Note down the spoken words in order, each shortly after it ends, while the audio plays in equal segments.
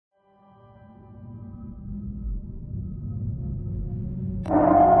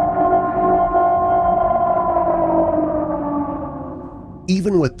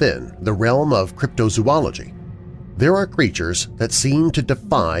even within the realm of cryptozoology, there are creatures that seem to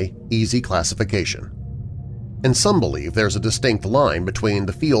defy easy classification. And some believe there's a distinct line between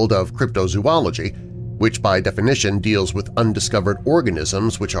the field of cryptozoology, which by definition deals with undiscovered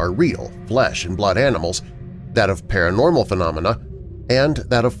organisms which are real, flesh and blood animals, that of paranormal phenomena, and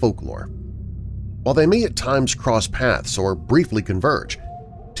that of folklore. While they may at times cross paths or briefly converge,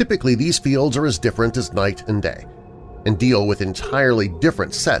 typically these fields are as different as night and day and deal with entirely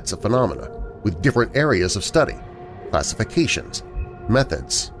different sets of phenomena with different areas of study, classifications,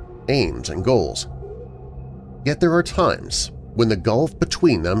 methods, aims, and goals. Yet there are times when the gulf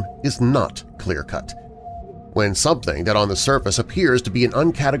between them is not clear-cut, when something that on the surface appears to be an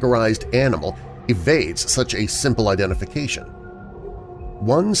uncategorized animal evades such a simple identification.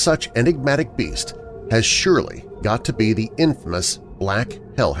 One such enigmatic beast has surely got to be the infamous black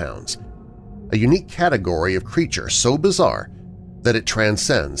hellhounds, a unique category of creature so bizarre that it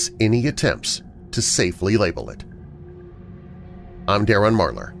transcends any attempts to safely label it. I'm Darren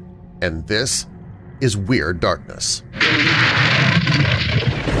Marlar, and this is Weird Darkness.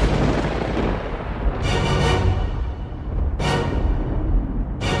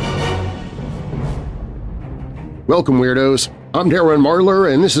 Welcome, Weirdos! I'm Darren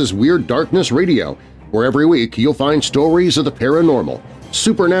Marlar, and this is Weird Darkness Radio, where every week you'll find stories of the paranormal,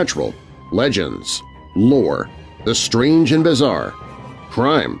 supernatural, legends, lore, the strange and bizarre,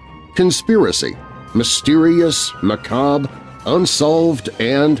 crime, conspiracy, mysterious, macabre, unsolved,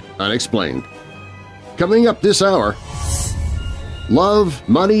 and unexplained. Coming up this hour, love,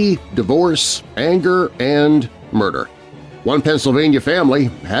 money, divorce, anger, and murder. One Pennsylvania family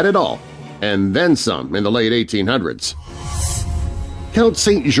had it all, and then some in the late 1800s. Count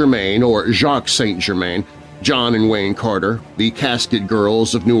Saint Germain, or Jacques Saint Germain, John and Wayne Carter, the Casket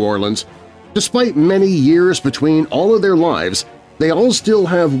girls of New Orleans, despite many years between all of their lives, they all still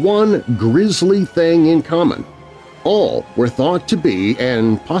have one grisly thing in common. All were thought to be,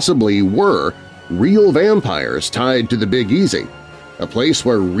 and possibly were, real vampires tied to the Big Easy, a place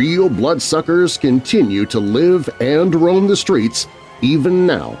where real bloodsuckers continue to live and roam the streets even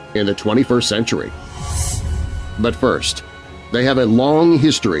now in the 21st century. But first, they have a long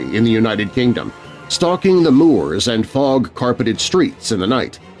history in the United Kingdom, stalking the moors and fog-carpeted streets in the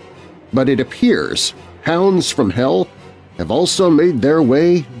night. But it appears hounds from hell have also made their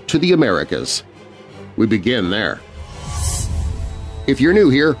way to the Americas. We begin there. If you're new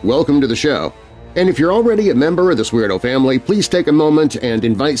here, welcome to the show. And if you're already a member of this weirdo family, please take a moment and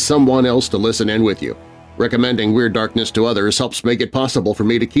invite someone else to listen in with you. Recommending Weird Darkness to others helps make it possible for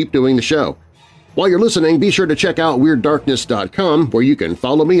me to keep doing the show. While you're listening, be sure to check out WeirdDarkness.com, where you can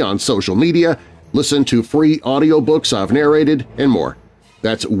follow me on social media, listen to free audiobooks I've narrated, and more.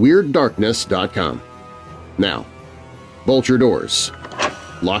 That's WeirdDarkness.com. Now, bolt your doors,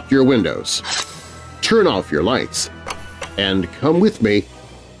 lock your windows, turn off your lights, and come with me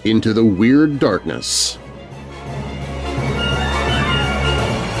into the Weird Darkness.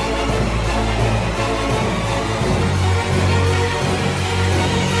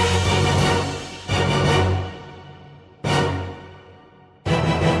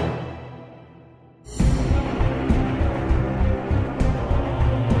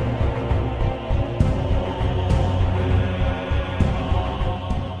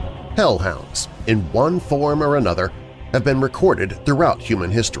 Hellhounds, in one form or another, have been recorded throughout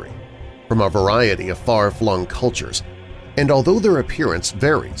human history, from a variety of far-flung cultures, and although their appearance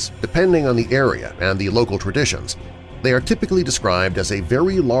varies depending on the area and the local traditions, they are typically described as a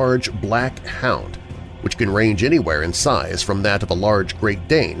very large black hound, which can range anywhere in size from that of a large Great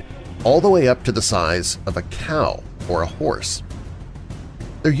Dane all the way up to the size of a cow or a horse.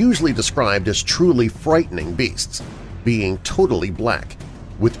 They're usually described as truly frightening beasts, being totally black,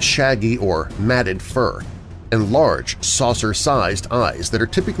 with shaggy or matted fur, and large, saucer-sized eyes that are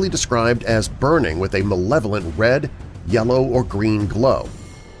typically described as burning with a malevolent red, yellow, or green glow,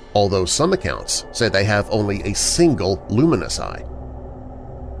 although some accounts say they have only a single luminous eye.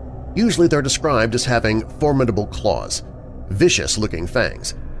 Usually they're described as having formidable claws, vicious-looking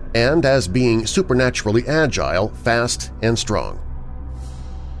fangs, and as being supernaturally agile, fast, and strong.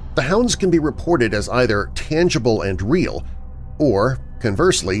 The hounds can be reported as either tangible and real or,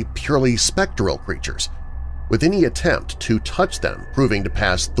 conversely, purely spectral creatures, with any attempt to touch them proving to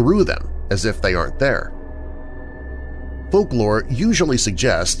pass through them as if they aren't there. Folklore usually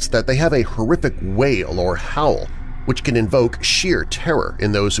suggests that they have a horrific wail or howl which can invoke sheer terror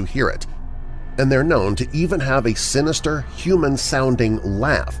in those who hear it, and they're known to even have a sinister, human-sounding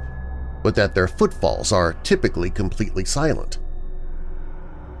laugh, but that their footfalls are typically completely silent.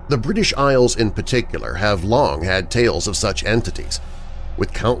 The British Isles in particular have long had tales of such entities,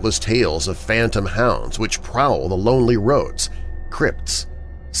 with countless tales of phantom hounds which prowl the lonely roads, crypts,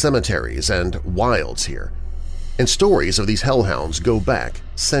 cemeteries, and wilds here, and stories of these hellhounds go back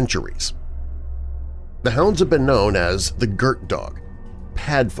centuries. The hounds have been known as the Girt Dog,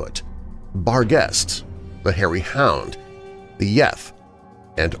 Padfoot, Barghest, the Hairy Hound, the Yeth,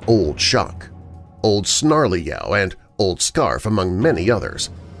 and Old Shock, Old Snarleyyow, and Old Scarf, among many others.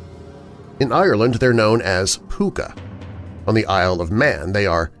 In Ireland they're known as Puka. On the Isle of Man they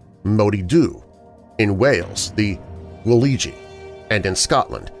are Modi Dhu. In Wales, the Gwiligi, and in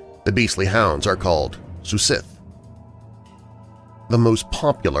Scotland the beastly hounds are called Susith. The most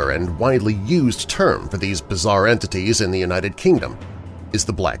popular and widely used term for these bizarre entities in the United Kingdom is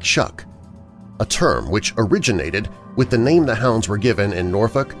the Black Shuck, a term which originated with the name the hounds were given in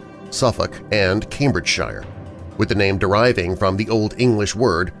Norfolk, Suffolk, and Cambridgeshire, with the name deriving from the Old English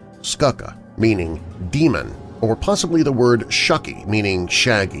word skucka, meaning demon, or possibly the word shucky, meaning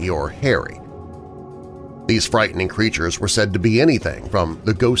shaggy or hairy. These frightening creatures were said to be anything from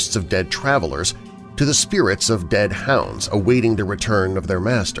the ghosts of dead travelers to the spirits of dead hounds awaiting the return of their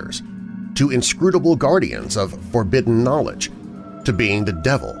masters, to inscrutable guardians of forbidden knowledge, to being the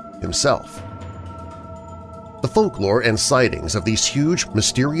devil himself. The folklore and sightings of these huge,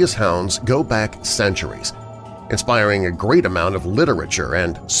 mysterious hounds go back centuries, inspiring a great amount of literature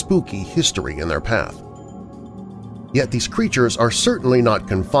and spooky history in their path. Yet these creatures are certainly not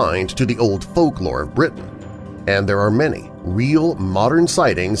confined to the old folklore of Britain, and there are many real modern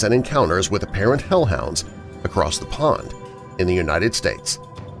sightings and encounters with apparent hellhounds across the pond in the United States,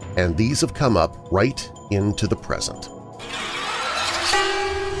 and these have come up right into the present.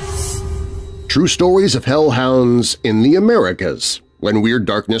 True stories of hellhounds in the Americas when Weird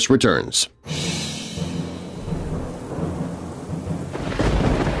Darkness returns.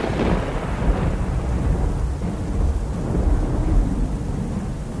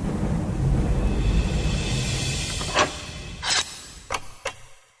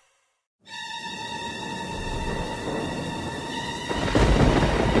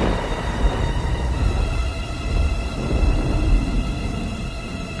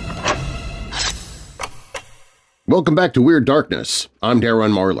 Welcome back to Weird Darkness. I'm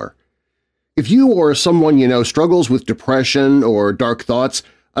Darren Marlar. If you or someone you know struggles with depression or dark thoughts,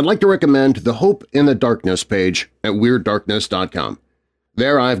 I'd like to recommend the Hope in the Darkness page at WeirdDarkness.com.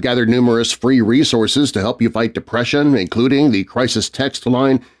 There I've gathered numerous free resources to help you fight depression, including the Crisis Text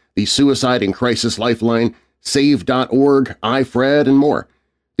Line, the Suicide and Crisis Lifeline, Save.org, iFred, and more.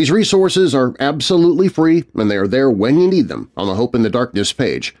 These resources are absolutely free, and they are there when you need them on the Hope in the Darkness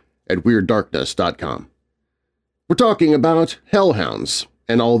page at WeirdDarkness.com. We're talking about hellhounds,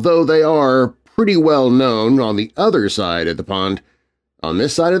 and although they are pretty well known on the other side of the pond, on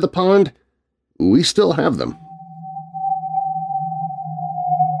this side of the pond, we still have them.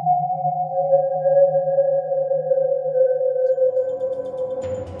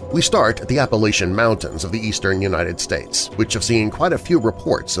 We start at the Appalachian Mountains of the eastern United States, which have seen quite a few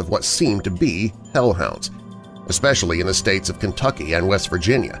reports of what seem to be hellhounds, especially in the states of Kentucky and West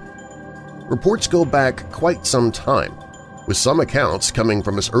Virginia. Reports go back quite some time, with some accounts coming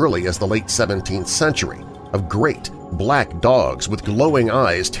from as early as the late 17th century of great black dogs with glowing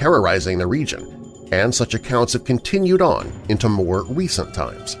eyes terrorizing the region, and such accounts have continued on into more recent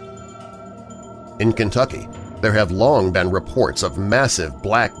times. In Kentucky, there have long been reports of massive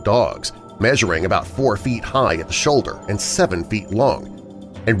black dogs measuring about 4 feet high at the shoulder and 7 feet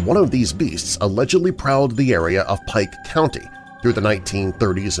long, and one of these beasts allegedly prowled the area of Pike County through the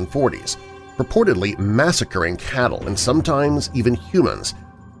 1930s and 40s, purportedly massacring cattle and sometimes even humans,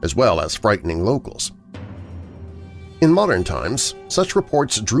 as well as frightening locals. In modern times, such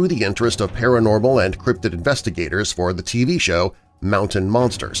reports drew the interest of paranormal and cryptid investigators for the TV show Mountain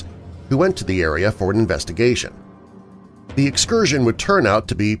Monsters, who went to the area for an investigation. The excursion would turn out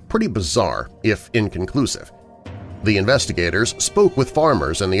to be pretty bizarre, if inconclusive. The investigators spoke with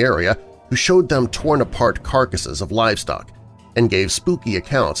farmers in the area who showed them torn-apart carcasses of livestock and gave spooky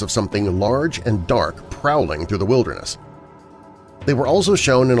accounts of something large and dark prowling through the wilderness. They were also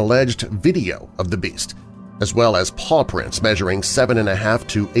shown an alleged video of the beast, as well as paw prints measuring 7.5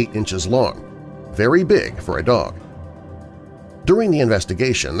 to 8 inches long, very big for a dog. During the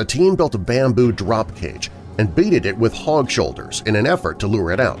investigation, the team built a bamboo drop cage and baited it with hog shoulders in an effort to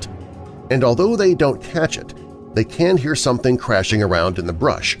lure it out. And although they don't catch it, they can hear something crashing around in the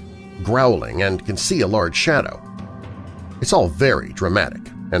brush, growling, and can see a large shadow. It's all very dramatic,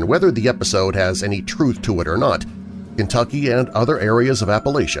 and whether the episode has any truth to it or not, Kentucky and other areas of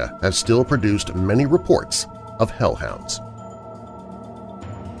Appalachia have still produced many reports of hellhounds.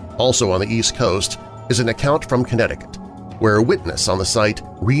 Also on the East Coast is an account from Connecticut. where a witness on the site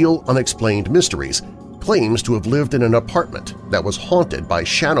Real Unexplained Mysteries claims to have lived in an apartment that was haunted by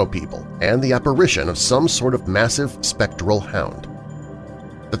shadow people and the apparition of some sort of massive spectral hound.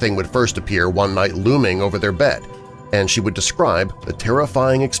 The thing would first appear one night looming over their bed, and she would describe the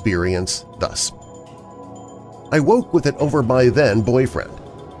terrifying experience thus. "I woke with it over my then-boyfriend.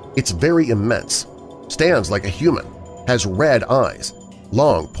 It's very immense, stands like a human, has red eyes,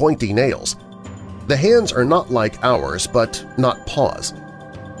 long pointy nails. The hands are not like ours, but not paws.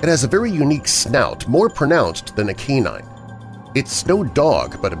 It has a very unique snout, more pronounced than a canine. It's no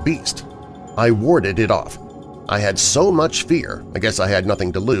dog but a beast. I warded it off. I had so much fear, I guess I had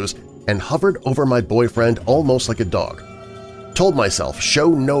nothing to lose, and hovered over my boyfriend almost like a dog. Told myself, show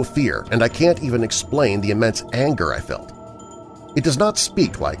no fear, and I can't even explain the immense anger I felt. It does not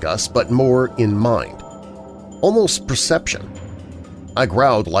speak like us, but more in mind. Almost perception. I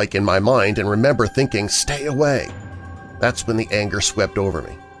growled like in my mind and remember thinking, stay away. That's when the anger swept over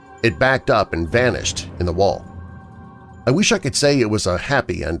me. It backed up and vanished in the wall. I wish I could say it was a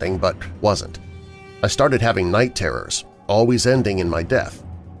happy ending, but wasn't. I started having night terrors, always ending in my death,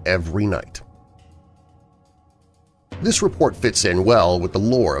 every night." This report fits in well with the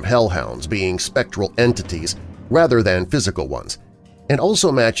lore of hellhounds being spectral entities rather than physical ones, and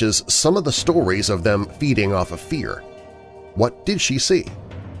also matches some of the stories of them feeding off of fear. What did she see?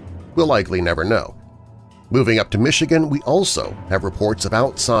 We'll likely never know. Moving up to Michigan, we also have reports of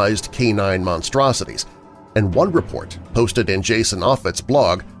outsized canine monstrosities, and one report posted in Jason Offit's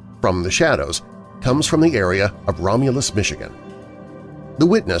blog, From the Shadows, comes from the area of Romulus, Michigan. The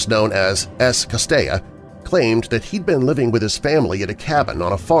witness, known as S. Castella, claimed that he'd been living with his family at a cabin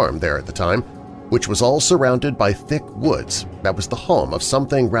on a farm there at the time, which was all surrounded by thick woods that was the home of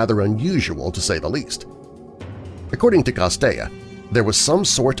something rather unusual to say the least. According to Castella, there was some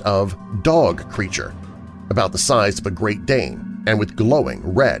sort of dog creature, about the size of a Great Dane and with glowing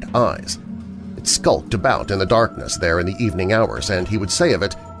red eyes. It skulked about in the darkness there in the evening hours, and he would say of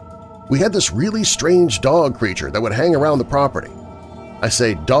it, "We had this really strange dog creature that would hang around the property. I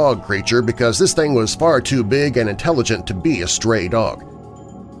say dog creature because this thing was far too big and intelligent to be a stray dog.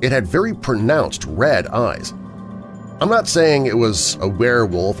 It had very pronounced red eyes. I'm not saying it was a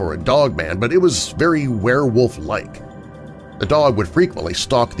werewolf or a dogman, but it was very werewolf-like. The dog would frequently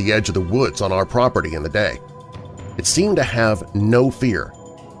stalk the edge of the woods on our property in the day. It seemed to have no fear.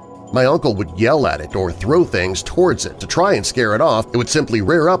 My uncle would yell at it or throw things towards it to try and scare it off. It would simply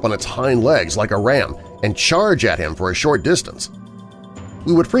rear up on its hind legs like a ram and charge at him for a short distance.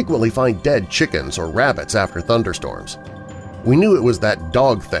 We would frequently find dead chickens or rabbits after thunderstorms. We knew it was that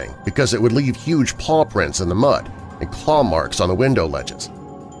dog thing because it would leave huge paw prints in the mud and claw marks on the window ledges.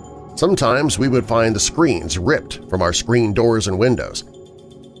 Sometimes we would find the screens ripped from our screen doors and windows.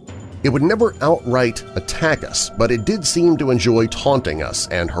 It would never outright attack us, but it did seem to enjoy taunting us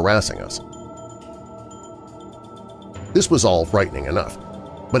and harassing us." This was all frightening enough,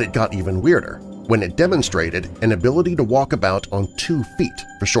 but it got even weirder when it demonstrated an ability to walk about on 2 feet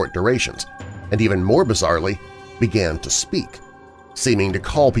for short durations, and even more bizarrely, began to speak, seeming to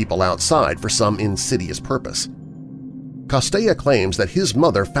call people outside for some insidious purpose. Castella claims that his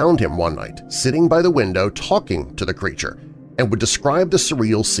mother found him one night sitting by the window talking to the creature and would describe the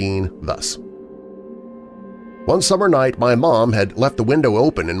surreal scene thus. "One summer night my mom had left the window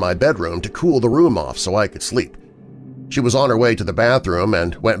open in my bedroom to cool the room off so I could sleep. She was on her way to the bathroom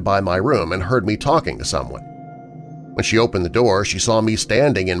and went by my room and heard me talking to someone. When she opened the door, she saw me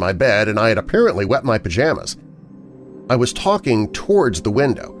standing in my bed and I had apparently wet my pajamas. I was talking towards the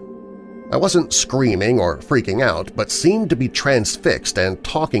window. I wasn't screaming or freaking out, but seemed to be transfixed and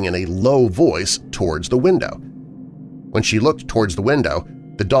talking in a low voice towards the window. When she looked towards the window,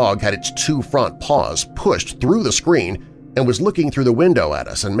 the dog had its 2 front paws pushed through the screen and was looking through the window at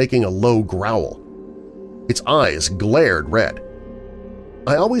us and making a low growl. Its eyes glared red.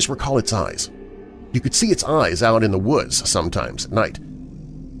 I always recall its eyes. You could see its eyes out in the woods sometimes at night.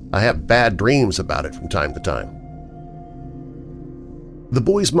 I have bad dreams about it from time to time." The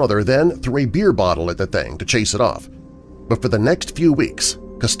boy's mother then threw a beer bottle at the thing to chase it off, but for the next few weeks,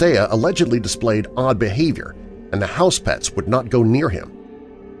 Castella allegedly displayed odd behavior and the house pets would not go near him.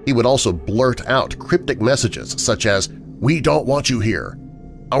 He would also blurt out cryptic messages such as, "We don't want you here,"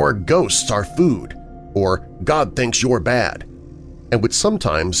 "Our ghosts are food," or "God thinks you're bad," and would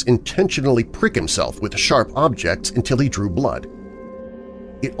sometimes intentionally prick himself with sharp objects until he drew blood.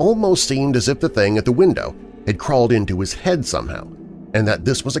 It almost seemed as if the thing at the window had crawled into his head somehow, and that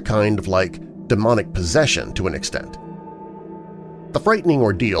this was a kind of like demonic possession to an extent. The frightening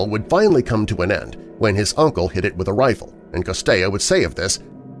ordeal would finally come to an end when his uncle hit it with a rifle, and Castella would say of this,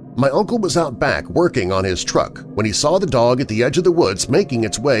 My uncle was out back working on his truck when he saw the dog at the edge of the woods making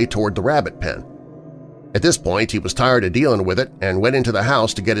its way toward the rabbit pen. At this point, he was tired of dealing with it and went into the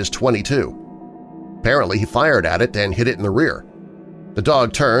house to get his .22. Apparently, he fired at it and hit it in the rear. The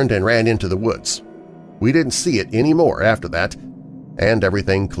dog turned and ran into the woods. We didn't see it anymore after that, and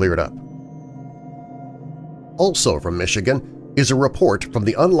everything cleared up. Also from Michigan is a report from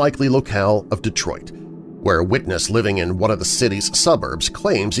the unlikely locale of Detroit, where a witness living in one of the city's suburbs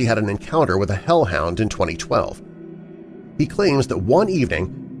claims he had an encounter with a hellhound in 2012. He claims that one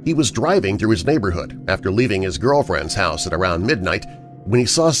evening he was driving through his neighborhood after leaving his girlfriend's house at around midnight when he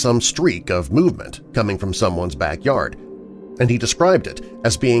saw some streak of movement coming from someone's backyard, and he described it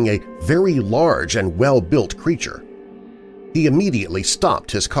as being a very large and well-built creature. He immediately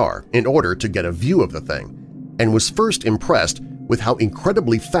stopped his car in order to get a view of the thing and was first impressed with how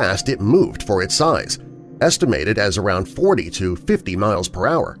incredibly fast it moved for its size, estimated as around 40 to 50 miles per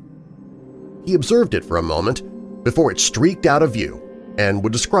hour. He observed it for a moment before it streaked out of view and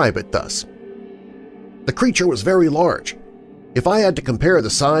would describe it thus. The creature was very large. If I had to compare the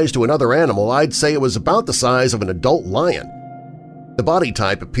size to another animal, I'd say it was about the size of an adult lion. The body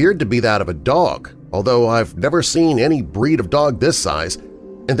type appeared to be that of a dog, although I've never seen any breed of dog this size,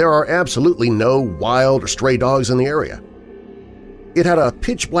 and there are absolutely no wild or stray dogs in the area. It had a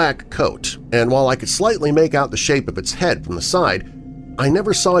pitch-black coat, and while I could slightly make out the shape of its head from the side, I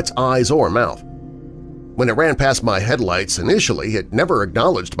never saw its eyes or mouth. When it ran past my headlights initially, it never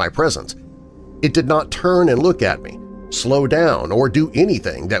acknowledged my presence. It did not turn and look at me, slow down, or do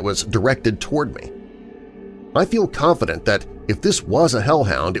anything that was directed toward me. I feel confident that if this was a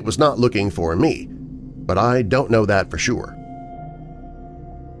hellhound, it was not looking for me, but I don't know that for sure.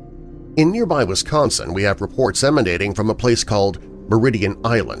 In nearby Wisconsin, we have reports emanating from a place called Meridian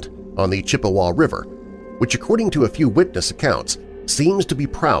Island on the Chippewa River, which according to a few witness accounts seems to be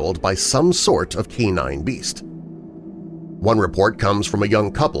prowled by some sort of canine beast. One report comes from a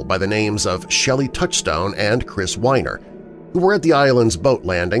young couple by the names of Shelley Touchstone and Chris Weiner, who were at the island's boat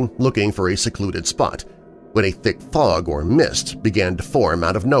landing looking for a secluded spot when a thick fog or mist began to form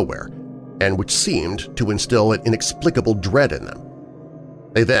out of nowhere, and which seemed to instill an inexplicable dread in them.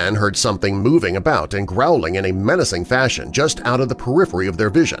 They then heard something moving about and growling in a menacing fashion just out of the periphery of their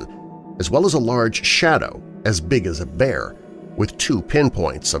vision, as well as a large shadow as big as a bear, with 2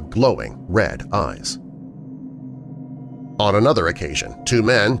 pinpoints of glowing red eyes. On another occasion, 2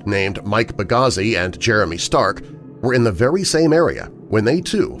 men named Mike Bagazi and Jeremy Stark were in the very same area when they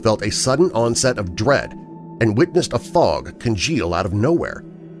too felt a sudden onset of dread and witnessed a fog congeal out of nowhere.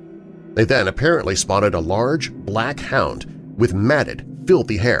 They then apparently spotted a large black hound with matted,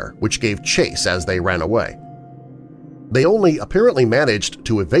 filthy hair which gave chase as they ran away. They only apparently managed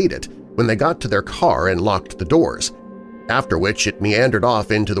to evade it when they got to their car and locked the doors, after which it meandered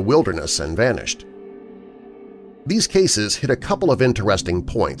off into the wilderness and vanished. These cases hit a couple of interesting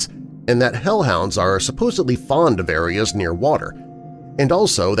points in that hellhounds are supposedly fond of areas near water, and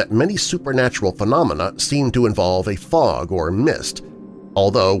also that many supernatural phenomena seem to involve a fog or mist,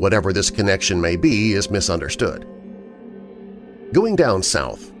 although whatever this connection may be is misunderstood. Going down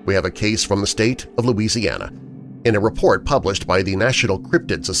south, we have a case from the state of Louisiana in a report published by the National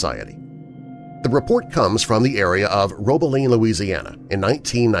Cryptid Society. The report comes from the area of Robeline, Louisiana in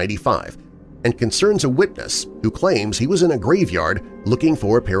 1995 and concerns a witness who claims he was in a graveyard looking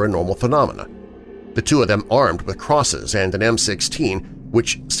for paranormal phenomena, the 2 of them armed with crosses and an M16,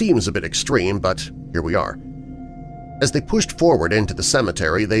 which seems a bit extreme, but here we are. As they pushed forward into the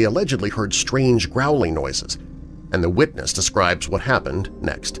cemetery, they allegedly heard strange growling noises, and the witness describes what happened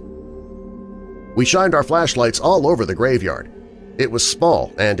next. "We shined our flashlights all over the graveyard. It was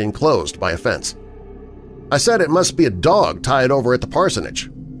small and enclosed by a fence. I said it must be a dog tied over at the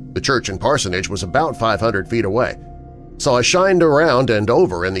parsonage. The church and parsonage was about 500 feet away. So I shined around and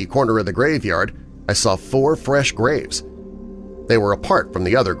over in the corner of the graveyard. I saw 4 fresh graves. They were apart from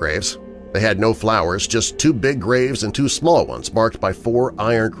the other graves. They had no flowers, just 2 big graves and 2 small ones marked by 4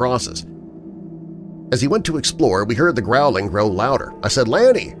 iron crosses. As he went to explore, we heard the growling grow louder. I said,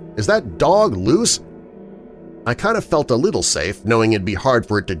 'Lanny, is that dog loose?' I kind of felt a little safe, knowing it'd be hard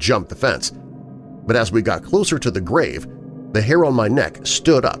for it to jump the fence. But as we got closer to the grave, the hair on my neck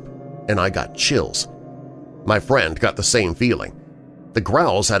stood up, and I got chills. My friend got the same feeling. The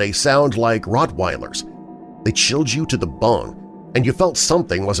growls had a sound like Rottweilers. They chilled you to the bone, and you felt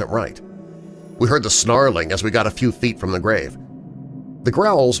something wasn't right. We heard the snarling as we got a few feet from the grave. The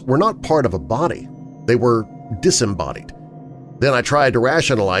growls were not part of a body. They were disembodied. Then I tried to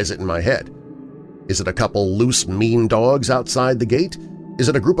rationalize it in my head. Is it a couple loose, mean dogs outside the gate? Is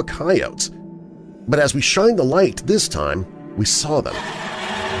it a group of coyotes? But as we shined the light this time, we saw them.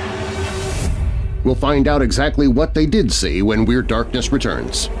 We'll find out exactly what they did see when Weird Darkness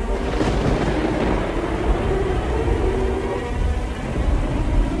returns.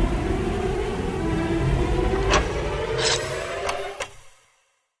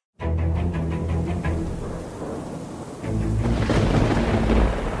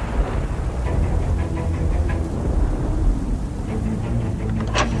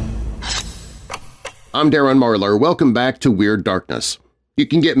 I'm Darren Marlar. Welcome back to Weird Darkness. You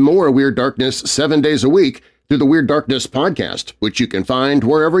can get more Weird Darkness 7 days a week through the Weird Darkness podcast, which you can find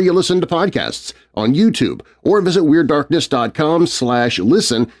wherever you listen to podcasts, on YouTube, or visit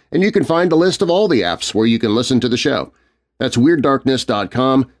WeirdDarkness.com/listen, and you can find a list of all the apps where you can listen to the show. That's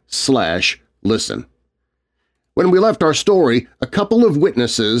WeirdDarkness.com/listen. When we left our story, a couple of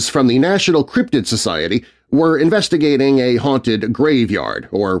witnesses from the National Cryptid Society were investigating a haunted graveyard,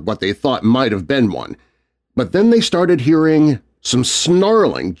 or what they thought might have been one. But then they started hearing some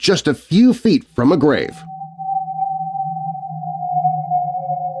snarling just a few feet from a grave.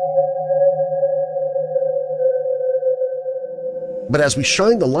 But as we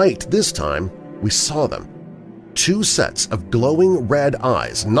shined the light this time, we saw them. Two sets of glowing red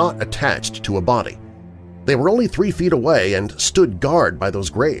eyes not attached to a body. They were only 3 feet away and stood guard by those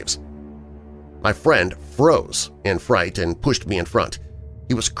graves. My friend froze in fright and pushed me in front.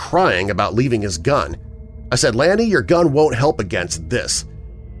 He was crying about leaving his gun. I said, "Lanny, your gun won't help against this."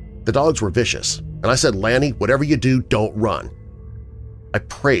 The dogs were vicious, and I said, "Lanny, whatever you do, don't run." I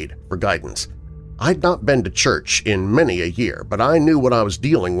prayed for guidance. I'd not been to church in many a year, but I knew what I was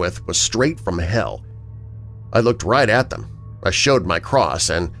dealing with was straight from hell. I looked right at them. I showed my cross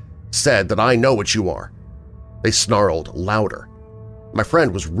and said that I know what you are. They snarled louder. My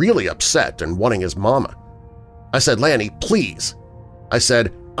friend was really upset and wanting his mama. I said, "Lanny, please." I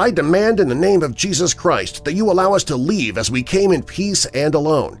said, "I demand in the name of Jesus Christ that you allow us to leave as we came in peace and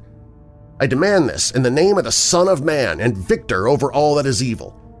alone. I demand this in the name of the Son of Man and victor over all that is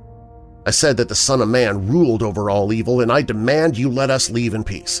evil. I said that the Son of Man ruled over all evil, and I demand you let us leave in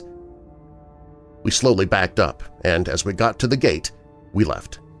peace." We slowly backed up, and as we got to the gate, we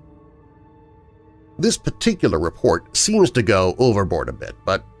left. This particular report seems to go overboard a bit,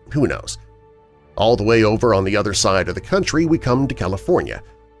 but who knows? All the way over on the other side of the country we come to California,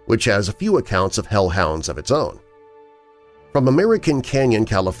 which has a few accounts of hellhounds of its own. From American Canyon,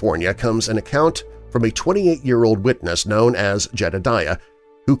 California comes an account from a 28-year-old witness known as Jedediah,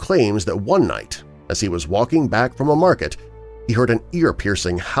 who claims that one night, as he was walking back from a market, he heard an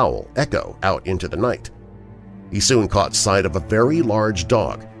ear-piercing howl echo out into the night. He soon caught sight of a very large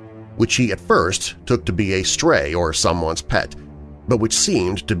dog, which he at first took to be a stray or someone's pet, but which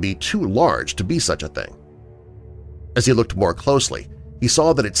seemed to be too large to be such a thing. As he looked more closely, he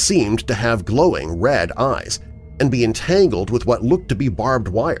saw that it seemed to have glowing red eyes and be entangled with what looked to be barbed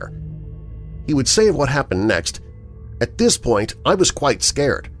wire. He would say of what happened next, "At this point, I was quite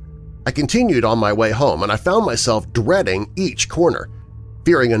scared. I continued on my way home and I found myself dreading each corner,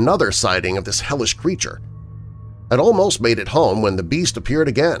 fearing another sighting of this hellish creature. I'd almost made it home when the beast appeared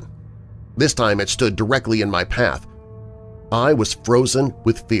again. This time it stood directly in my path. I was frozen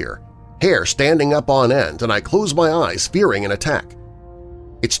with fear, hair standing up on end, and I closed my eyes, fearing an attack.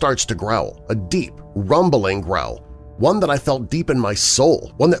 It starts to growl, a deep, rumbling growl, one that I felt deep in my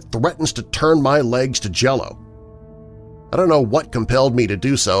soul, one that threatens to turn my legs to jello. I don't know what compelled me to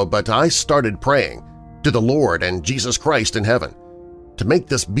do so, but I started praying to the Lord and Jesus Christ in heaven to make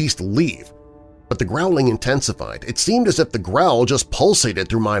this beast leave. But the growling intensified. It seemed as if the growl just pulsated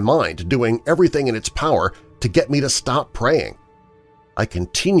through my mind, doing everything in its power to get me to stop praying. I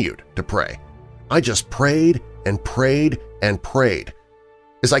continued to pray. I just prayed and prayed and prayed.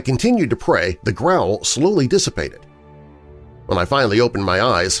 As I continued to pray, the growl slowly dissipated. When I finally opened my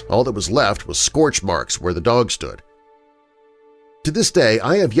eyes, all that was left was scorch marks where the dog stood. To this day,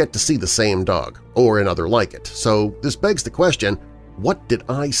 I have yet to see the same dog, or another like it, so this begs the question, what did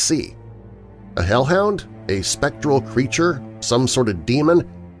I see? A hellhound? A spectral creature? Some sort of demon?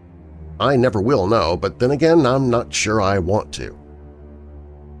 I never will know, but then again, I'm not sure I want to.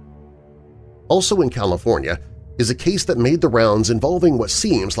 Also in California is a case that made the rounds involving what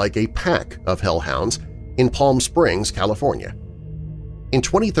seems like a pack of hellhounds in Palm Springs, California. In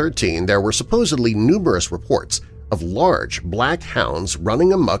 2013, there were supposedly numerous reports of large black hounds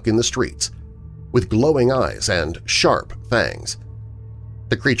running amok in the streets, with glowing eyes and sharp fangs.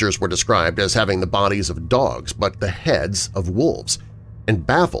 The creatures were described as having the bodies of dogs but the heads of wolves, and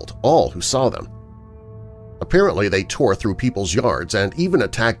baffled all who saw them. Apparently they tore through people's yards and even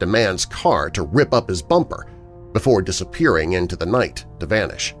attacked a man's car to rip up his bumper before disappearing into the night to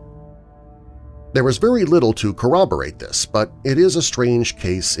vanish. There was very little to corroborate this, but it is a strange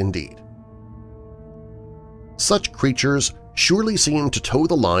case indeed. Such creatures surely seem to toe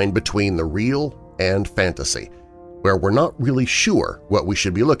the line between the real and fantasy, where we're not really sure what we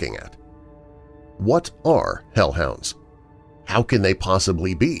should be looking at. What are hellhounds? How can they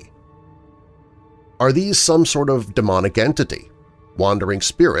possibly be? Are these some sort of demonic entity, wandering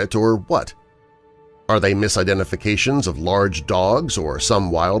spirit, or what? Are they misidentifications of large dogs or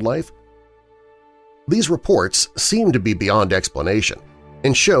some wildlife? These reports seem to be beyond explanation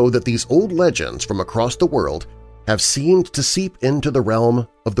and show that these old legends from across the world have seemed to seep into the realm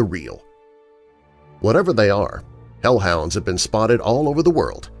of the real. Whatever they are, hellhounds have been spotted all over the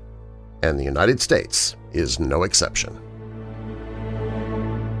world, and the United States is no exception.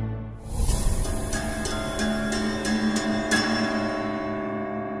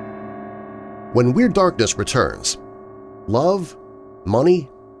 When Weird Darkness returns, love,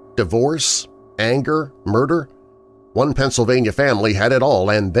 money, divorce, anger, murder – one Pennsylvania family had it all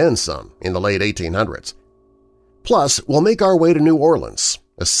and then some in the late 1800s. Plus, we'll make our way to New Orleans,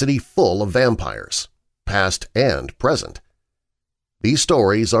 a city full of vampires, past and present. These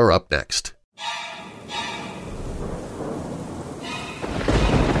stories are up next.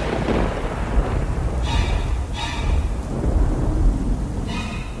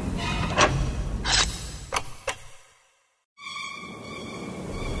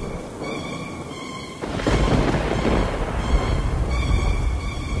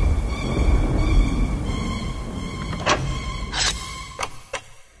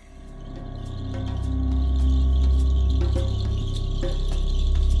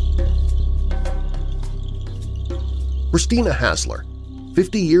 Christina Hassler,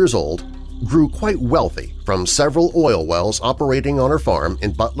 50 years old, grew quite wealthy from several oil wells operating on her farm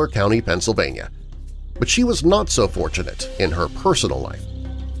in Butler County, Pennsylvania. But she was not so fortunate in her personal life.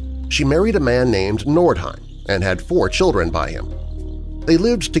 She married a man named Nordheim and had 4 children by him. They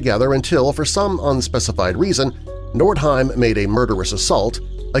lived together until, for some unspecified reason, Nordheim made a murderous assault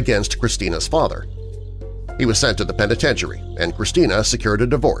against Christina's father. He was sent to the penitentiary, and Christina secured a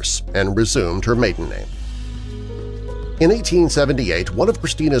divorce and resumed her maiden name. In 1878, one of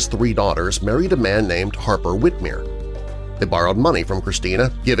Christina's 3 daughters married a man named Harper Whitmere. They borrowed money from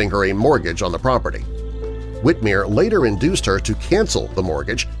Christina, giving her a mortgage on the property. Whitmere later induced her to cancel the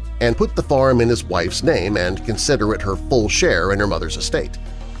mortgage and put the farm in his wife's name and consider it her full share in her mother's estate.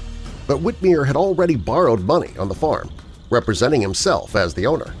 But Whitmere had already borrowed money on the farm, representing himself as the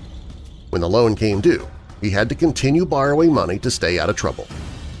owner. When the loan came due, he had to continue borrowing money to stay out of trouble.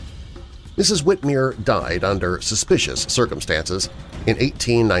 Mrs. Whitmere died under suspicious circumstances in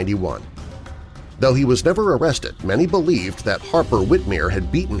 1891. Though he was never arrested, many believed that Harper Whitmere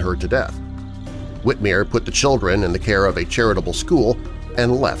had beaten her to death. Whitmere put the children in the care of a charitable school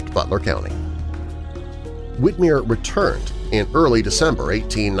and left Butler County. Whitmere returned in early December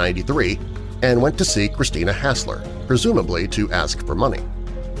 1893 and went to see Christina Hassler, presumably to ask for money.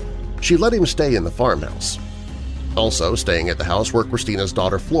 She let him stay in the farmhouse. Also staying at the house were Christina's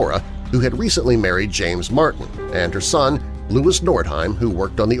daughter Flora, who had recently married James Martin, and her son Louis Nordheim, who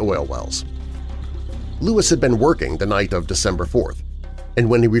worked on the oil wells. Louis had been working the night of December 4th, and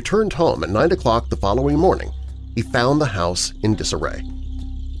when he returned home at 9 o'clock the following morning, he found the house in disarray.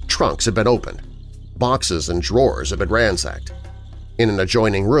 Trunks had been opened. Boxes and drawers had been ransacked. In an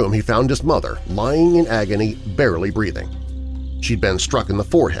adjoining room, he found his mother lying in agony, barely breathing. She'd been struck in the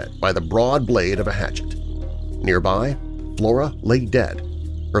forehead by the broad blade of a hatchet. Nearby, Flora lay dead,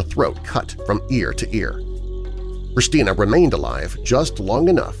 her throat cut from ear to ear. Christina remained alive just long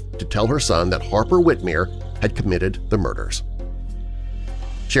enough to tell her son that Harper Whitmere had committed the murders.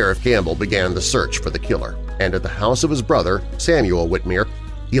 Sheriff Campbell began the search for the killer, and at the house of his brother, Samuel Whitmere,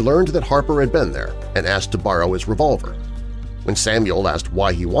 he learned that Harper had been there and asked to borrow his revolver. When Samuel asked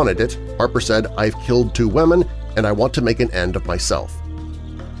why he wanted it, Harper said, "I've killed 2 women and I want to make an end of myself."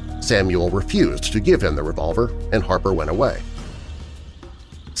 Samuel refused to give him the revolver, and Harper went away.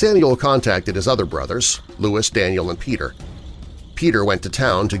 Samuel contacted his other brothers, Louis, Daniel, and Peter. Peter went to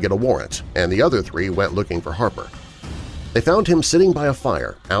town to get a warrant, and the other 3 went looking for Harper. They found him sitting by a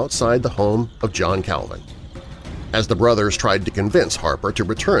fire outside the home of John Calvin. As the brothers tried to convince Harper to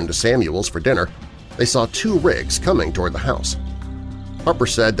return to Samuel's for dinner, they saw 2 rigs coming toward the house. Harper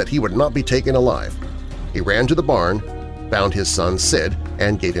said that he would not be taken alive. He ran to the barn, found his son Sid,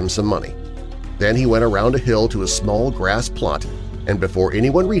 and gave him some money. Then he went around a hill to a small grass plot, and before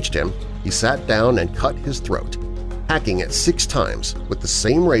anyone reached him, he sat down and cut his throat, hacking it 6 times with the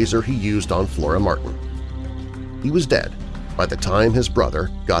same razor he used on Flora Martin. He was dead by the time his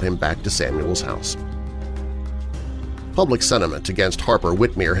brother got him back to Samuel's house. Public sentiment against Harper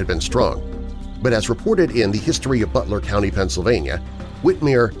Whitmere had been strong, but as reported in the History of Butler County, Pennsylvania,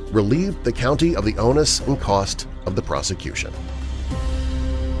 Whitmer relieved the county of the onus and cost of the prosecution.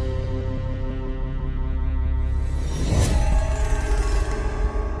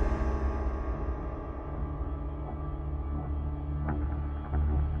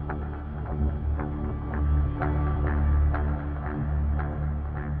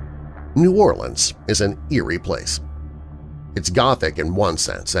 New Orleans is an eerie place. It's Gothic in one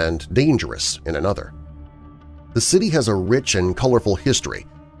sense and dangerous in another. The city has a rich and colorful history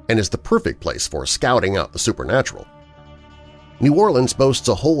and is the perfect place for scouting out the supernatural. New Orleans boasts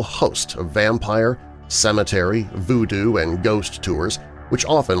a whole host of vampire, cemetery, voodoo, and ghost tours which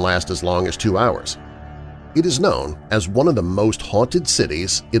often last as long as 2 hours. It is known as one of the most haunted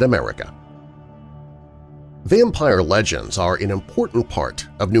cities in America. Vampire legends are an important part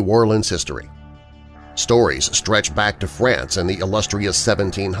of New Orleans history. Stories stretch back to France in the illustrious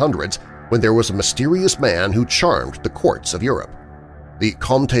 1700s when there was a mysterious man who charmed the courts of Europe. The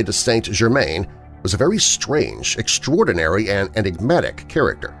Comte de Saint-Germain was a very strange, extraordinary, and enigmatic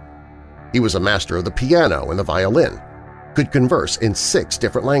character. He was a master of the piano and the violin, could converse in 6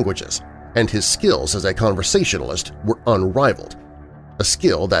 different languages, and his skills as a conversationalist were unrivaled, a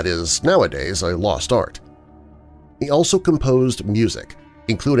skill that is nowadays a lost art. He also composed music,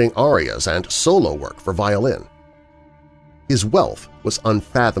 including arias and solo work for violin. His wealth was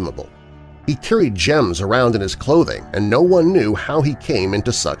unfathomable. He carried gems around in his clothing, and no one knew how he came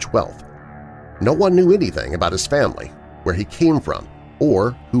into such wealth. No one knew anything about his family, where he came from,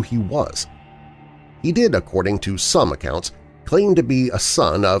 or who he was. He did, according to some accounts, claim to be a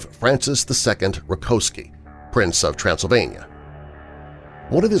son of Francis II Rákóczi, Prince of Transylvania.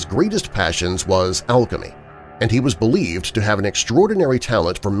 One of his greatest passions was alchemy, and he was believed to have an extraordinary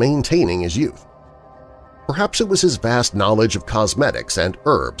talent for maintaining his youth. Perhaps it was his vast knowledge of cosmetics and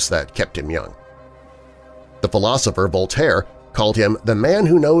herbs that kept him young. The philosopher Voltaire called him the man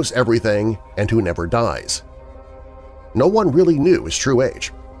who knows everything and who never dies. No one really knew his true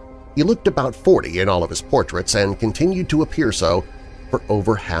age. He looked about 40 in all of his portraits and continued to appear so for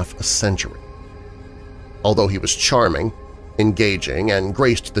over half a century. Although he was charming, engaging, and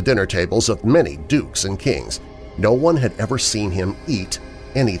graced the dinner tables of many dukes and kings, no one had ever seen him eat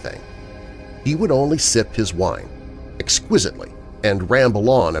anything. He would only sip his wine, exquisitely, and ramble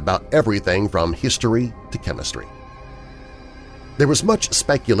on about everything from history to chemistry. There was much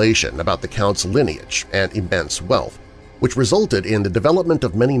speculation about the Count's lineage and immense wealth, which resulted in the development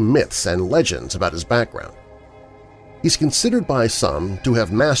of many myths and legends about his background. He's considered by some to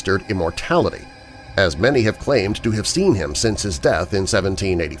have mastered immortality, as many have claimed to have seen him since his death in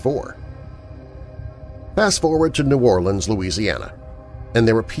 1784. Fast forward to New Orleans, Louisiana, and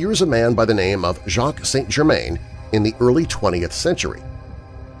there appears a man by the name of Jacques Saint-Germain in the early 20th century.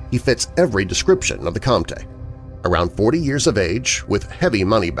 He fits every description of the Comte, around 40 years of age, with heavy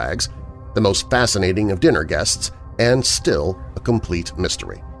money bags, the most fascinating of dinner guests, and still a complete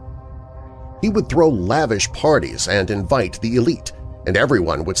mystery. He would throw lavish parties and invite the elite, and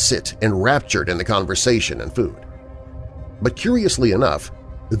everyone would sit enraptured in the conversation and food. But curiously enough,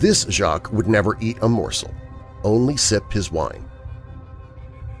 this Jacques would never eat a morsel, only sip his wine.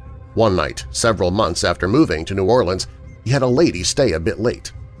 One night, several months after moving to New Orleans, he had a lady stay a bit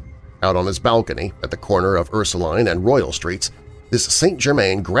late. Out on his balcony at the corner of Ursuline and Royal Streets, this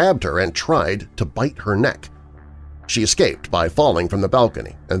Saint-Germain grabbed her and tried to bite her neck. She escaped by falling from the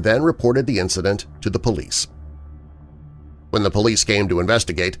balcony and then reported the incident to the police. When the police came to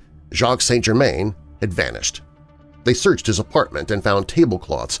investigate, Jacques Saint-Germain had vanished. They searched his apartment and found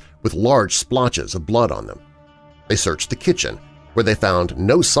tablecloths with large splotches of blood on them. They searched the kitchen, where they found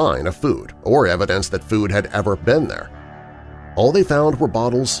no sign of food or evidence that food had ever been there. All they found were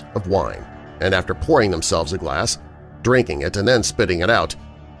bottles of wine, and after pouring themselves a glass, drinking it and then spitting it out,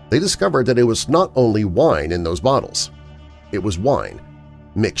 they discovered that it was not only wine in those bottles. It was wine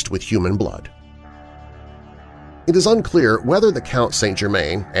mixed with human blood. It is unclear whether the Count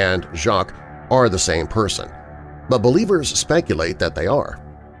Saint-Germain and Jacques are the same person, but believers speculate that they are.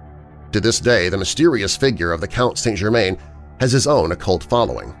 To this day, the mysterious figure of the Count Saint-Germain has his own occult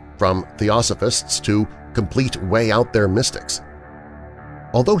following, from theosophists to complete way-out-there mystics.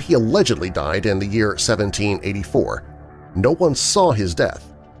 Although he allegedly died in the year 1784, no one saw his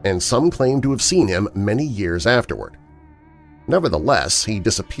death, and some claim to have seen him many years afterward. Nevertheless, he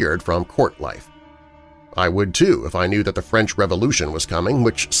disappeared from court life. I would too if I knew that the French Revolution was coming,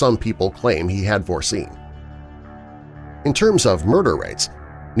 which some people claim he had foreseen. In terms of murder rates,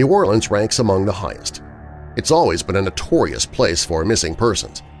 New Orleans ranks among the highest. It's always been a notorious place for missing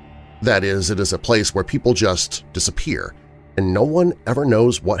persons. That is, it is a place where people just disappear, and no one ever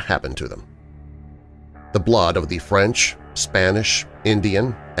knows what happened to them. The blood of the French, Spanish,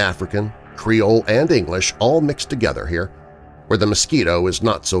 Indian, African, Creole, and English all mixed together here, where the mosquito is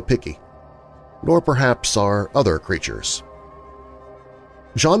not so picky. Nor perhaps are other creatures.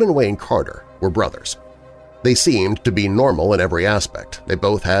 John and Wayne Carter were brothers. They seemed to be normal in every aspect. They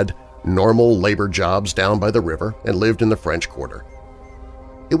both had normal labor jobs down by the river and lived in the French Quarter.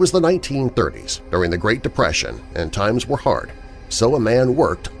 It was the 1930s, during the Great Depression, and times were hard, so a man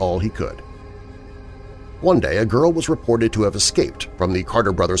worked all he could. One day a girl was reported to have escaped from the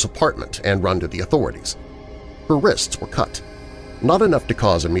Carter brothers' apartment and run to the authorities. Her wrists were cut. Not enough to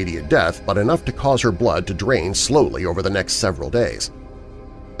cause immediate death, but enough to cause her blood to drain slowly over the next several days.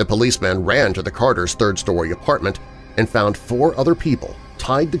 The policemen ran to the Carters' third-story apartment and found 4 other people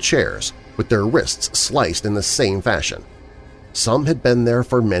tied to chairs with their wrists sliced in the same fashion. Some had been there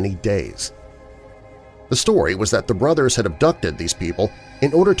for many days. The story was that the brothers had abducted these people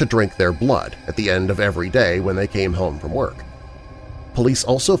in order to drink their blood at the end of every day when they came home from work. Police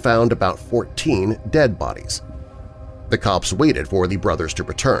also found about 14 dead bodies. The cops waited for the brothers to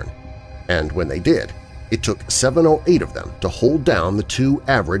return, and when they did, it took 7 or 8 of them to hold down the 2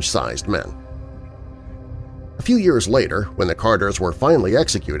 average-sized men. A few years later, when the Carters were finally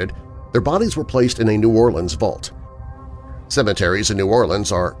executed, their bodies were placed in a New Orleans vault. Cemeteries in New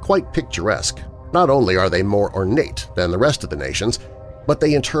Orleans are quite picturesque. Not only are they more ornate than the rest of the nation's, but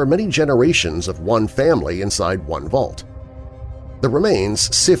they inter many generations of one family inside one vault. The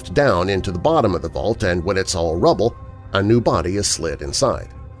remains sift down into the bottom of the vault, and when it's all rubble, a new body is slid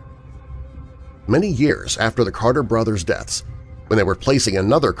inside. Many years after the Carter brothers' deaths, when they were placing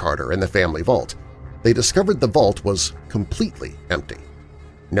another Carter in the family vault, they discovered the vault was completely empty.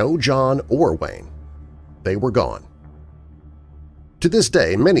 No John or Wayne. They were gone. To this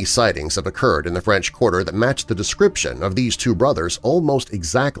day, many sightings have occurred in the French Quarter that match the description of these 2 brothers almost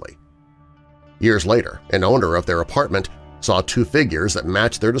exactly. Years later, an owner of their apartment saw 2 figures that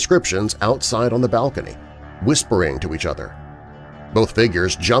matched their descriptions outside on the balcony, whispering to each other. Both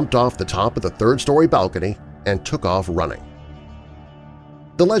figures jumped off the top of the 3rd-story balcony and took off running.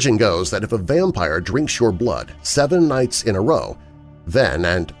 The legend goes that if a vampire drinks your blood 7 nights in a row, then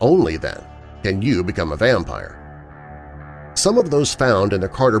and only then can you become a vampire. Some of those found in the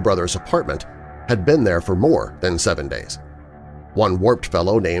Carter brothers' apartment had been there for more than 7 days. One warped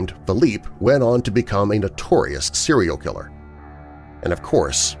fellow named Philippe went on to become a notorious serial killer. And of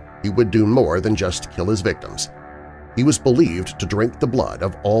course, he would do more than just kill his victims. He was believed to drink the blood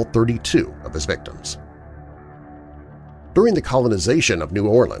of all 32 of his victims. During the colonization of New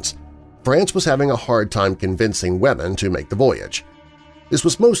Orleans, France was having a hard time convincing women to make the voyage. This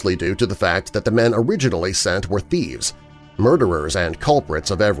was mostly due to the fact that the men originally sent were thieves, murderers, and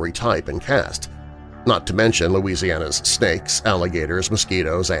culprits of every type and caste, not to mention Louisiana's snakes, alligators,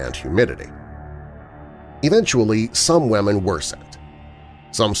 mosquitoes, and humidity. Eventually, some women were sent.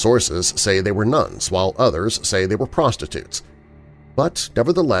 Some sources say they were nuns, while others say they were prostitutes. But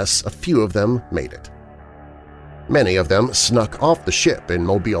nevertheless, a few of them made it. Many of them snuck off the ship in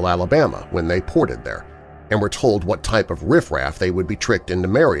Mobile, Alabama when they ported there, and were told what type of riffraff they would be tricked into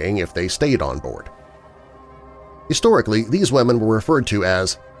marrying if they stayed on board. Historically, these women were referred to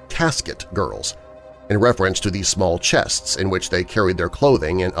as casket girls, in reference to these small chests in which they carried their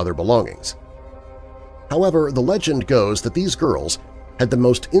clothing and other belongings. However, the legend goes that these girls had the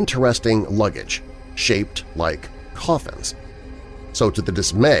most interesting luggage, shaped like coffins. So to the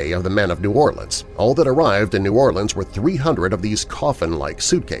dismay of the men of New Orleans, all that arrived in New Orleans were 300 of these coffin-like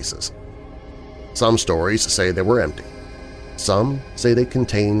suitcases. Some stories say they were empty. Some say they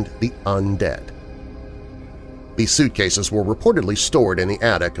contained the undead. These suitcases were reportedly stored in the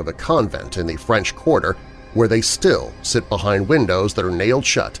attic of a convent in the French Quarter, where they still sit behind windows that are nailed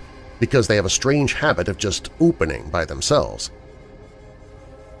shut because they have a strange habit of just opening by themselves.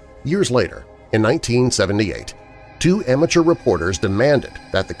 Years later, in 1978, 2 amateur reporters demanded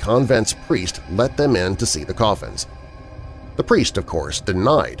that the convent's priest let them in to see the coffins. The priest, of course,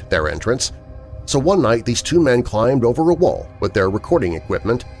 denied their entrance, so one night these 2 men climbed over a wall with their recording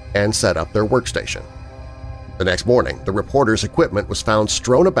equipment and set up their workstation. The next morning, the reporters' equipment was found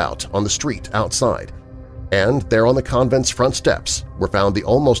strewn about on the street outside, and there on the convent's front steps were found the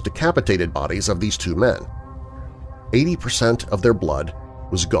almost decapitated bodies of these 2 men. 80% of their blood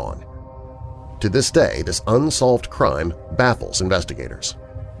was gone. To this day, this unsolved crime baffles investigators.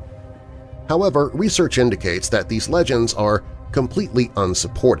 However, research indicates that these legends are completely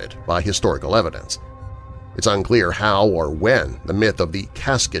unsupported by historical evidence. It's unclear how or when the myth of the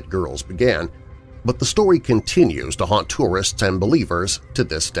Casket girls began, but the story continues to haunt tourists and believers to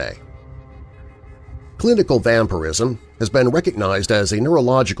this day. Clinical vampirism has been recognized as a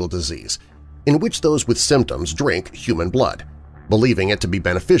neurological disease in which those with symptoms drink human blood, believing it to be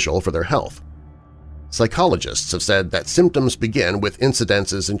beneficial for their health. Psychologists have said that symptoms begin with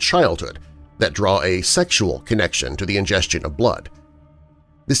incidences in childhood that draw a sexual connection to the ingestion of blood.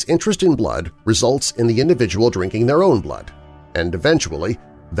 This interest in blood results in the individual drinking their own blood, and eventually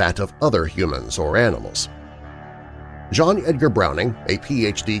that of other humans or animals. John Edgar Browning, a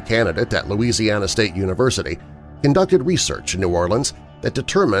Ph.D. candidate at Louisiana State University, conducted research in New Orleans that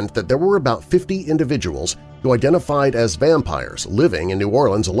determined that there were about 50 individuals who identified as vampires living in New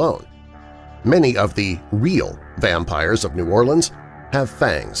Orleans alone. Many of the real vampires of New Orleans have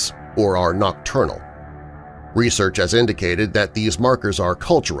fangs or are nocturnal. Research has indicated that these markers are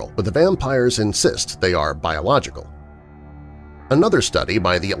cultural, but the vampires insist they are biological. Another study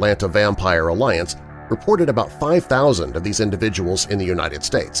by the Atlanta Vampire Alliance reported about 5,000 of these individuals in the United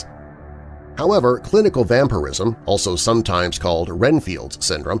States. However, clinical vampirism, also sometimes called Renfield's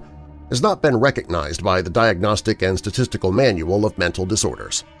syndrome, has not been recognized by the Diagnostic and Statistical Manual of Mental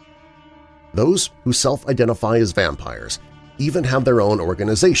Disorders. Those who self-identify as vampires even have their own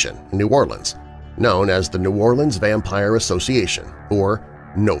organization in New Orleans, known as the New Orleans Vampire Association, or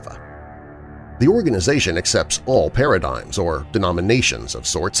NOVA. The organization accepts all paradigms or denominations of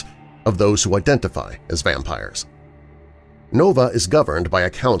sorts of those who identify as vampires. NOVA is governed by a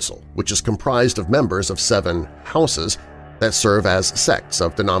council which is comprised of members of 7 houses that serve as sects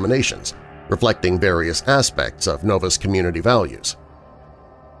of denominations, reflecting various aspects of NOVA's community values.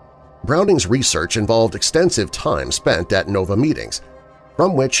 Browning's research involved extensive time spent at NOVA meetings,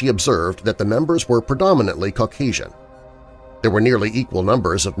 from which he observed that the members were predominantly Caucasian. There were nearly equal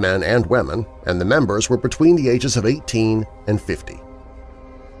numbers of men and women, and the members were between the ages of 18 and 50.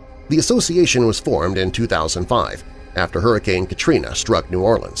 The association was formed in 2005 after Hurricane Katrina struck New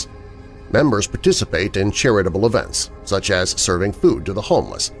Orleans. Members participate in charitable events, such as serving food to the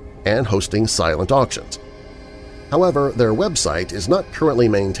homeless and hosting silent auctions. However, their website is not currently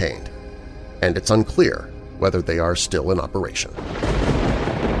maintained, and it's unclear whether they are still in operation.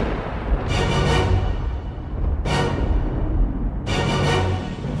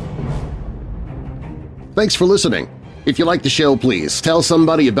 Thanks for listening. If you like the show, please tell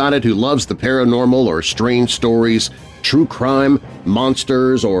somebody about it who loves the paranormal or strange stories, true crime,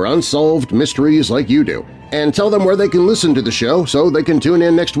 monsters, or unsolved mysteries like you do, and tell them where they can listen to the show so they can tune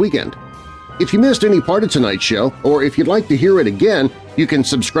in next weekend. If you missed any part of tonight's show, or if you'd like to hear it again, you can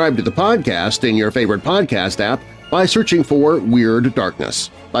subscribe to the podcast in your favorite podcast app by searching for Weird Darkness.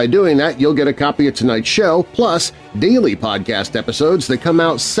 By doing that, you'll get a copy of tonight's show, plus daily podcast episodes that come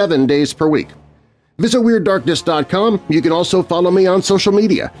out 7 days per week. Visit WeirdDarkness.com. You can also follow me on social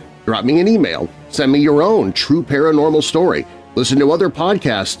media. Drop me an email, send me your own true paranormal story, listen to other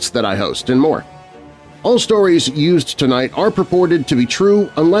podcasts that I host, and more. All stories used tonight are purported to be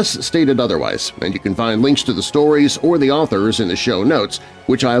true unless stated otherwise, and you can find links to the stories or the authors in the show notes,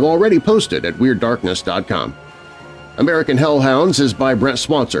 which I have already posted at WeirdDarkness.com. American Hellhounds is by Brent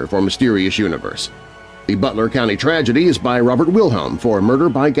Swatzer for Mysterious Universe. The Butler County Tragedy is by Robert Wilhelm for Murder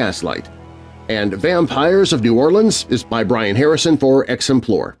by Gaslight. And Vampires of New Orleans is by Brian Harrison for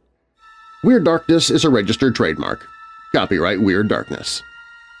Exemplore. Weird Darkness is a registered trademark. Copyright Weird Darkness.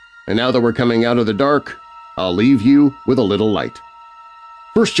 And now that we're coming out of the dark, I'll leave you with a little light.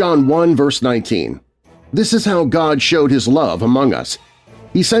 1 John 1 verse 19. This is how God showed His love among us.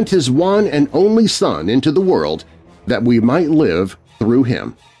 He sent His one and only Son into the world that we might live through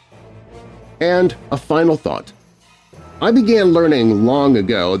Him. And a final thought. I began learning long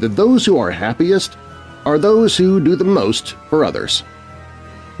ago that those who are happiest are those who do the most for others.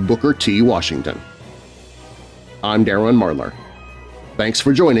 Booker T. Washington. I'm Darren Marlar. Thanks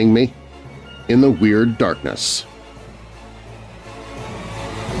for joining me in the Weird Darkness.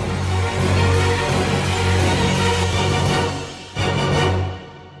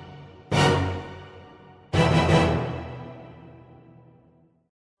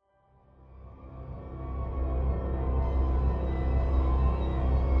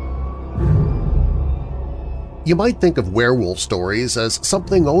 You might think of werewolf stories as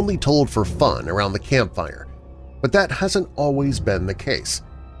something only told for fun around the campfire, but that hasn't always been the case.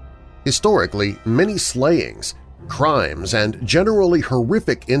 Historically, many slayings, crimes, and generally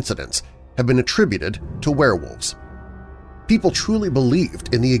horrific incidents have been attributed to werewolves. People truly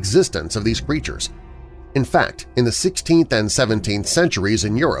believed in the existence of these creatures. In fact, in the 16th and 17th centuries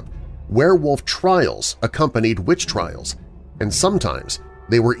in Europe, werewolf trials accompanied witch trials, and sometimes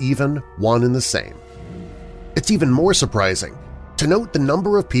they were even one and the same. It's even more surprising to note the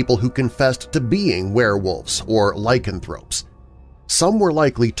number of people who confessed to being werewolves or lycanthropes. Some were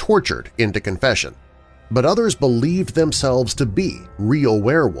likely tortured into confession, but others believed themselves to be real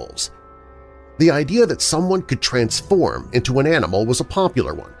werewolves. The idea that someone could transform into an animal was a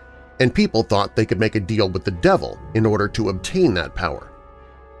popular one, and people thought they could make a deal with the devil in order to obtain that power.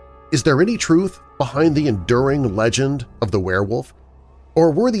 Is there any truth behind the enduring legend of the werewolf?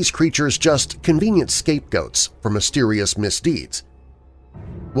 Or were these creatures just convenient scapegoats for mysterious misdeeds?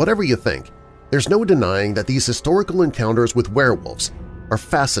 Whatever you think, there's no denying that these historical encounters with werewolves are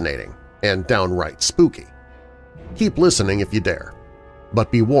fascinating and downright spooky. Keep listening if you dare.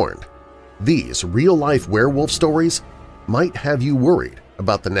 But be warned, these real-life werewolf stories might have you worried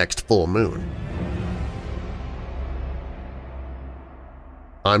about the next full moon.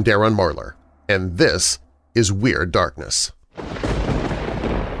 I'm Darren Marlar, and this is Weird Darkness.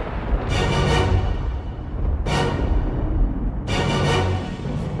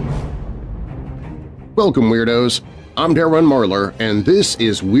 Welcome, Weirdos! I'm Darren Marlar, and this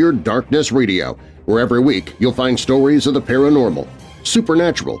is Weird Darkness Radio, where every week you'll find stories of the paranormal,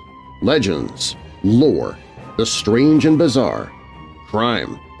 supernatural, legends, lore, the strange and bizarre,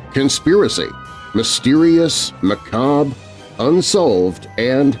 crime, conspiracy, mysterious, macabre, unsolved,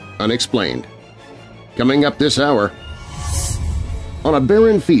 and unexplained. Coming up this hour… On a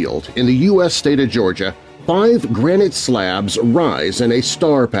barren field in the U.S. state of Georgia, 5 granite slabs rise in a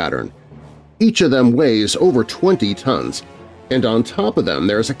star pattern. Each of them weighs over 20 tons, and on top of them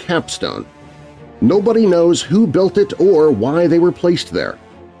there's a capstone. Nobody knows who built it or why they were placed there,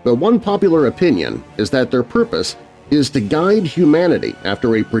 but one popular opinion is that their purpose is to guide humanity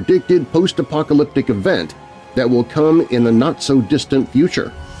after a predicted post-apocalyptic event that will come in the not-so-distant future.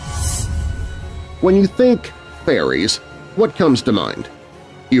 When you think fairies, what comes to mind?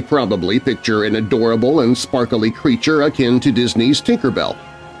 You probably picture an adorable and sparkly creature akin to Disney's Tinkerbell,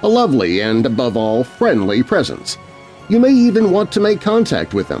 a lovely and, above all, friendly presence. You may even want to make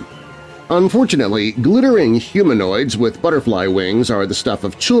contact with them. Unfortunately, glittering humanoids with butterfly wings are the stuff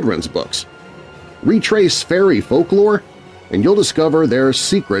of children's books. Retrace fairy folklore, and you'll discover their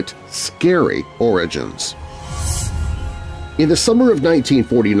secret, scary origins. In the summer of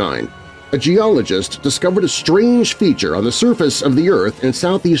 1949, a geologist discovered a strange feature on the surface of the Earth in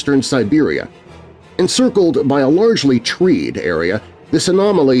southeastern Siberia. Encircled by a largely treed area, this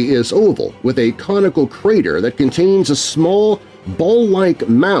anomaly is oval with a conical crater that contains a small, ball-like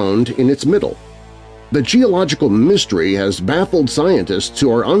mound in its middle. The geological mystery has baffled scientists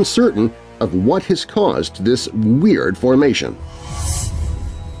who are uncertain of what has caused this weird formation.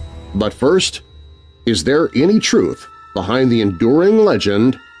 But first, is there any truth behind the enduring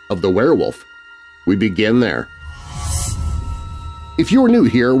legend of the werewolf? We begin there. If you're new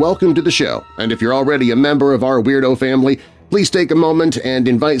here, welcome to the show, and if you're already a member of our weirdo family, please take a moment and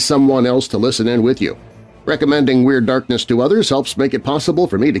invite someone else to listen in with you. Recommending Weird Darkness to others helps make it possible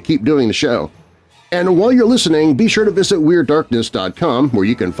for me to keep doing the show. And while you're listening, be sure to visit WeirdDarkness.com, where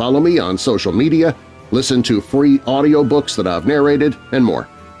you can follow me on social media, listen to free audiobooks that I've narrated, and more.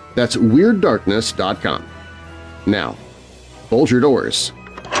 That's WeirdDarkness.com. Now, bolt your doors,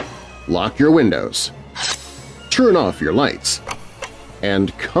 lock your windows, turn off your lights,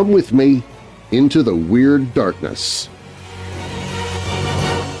 and come with me into the Weird Darkness.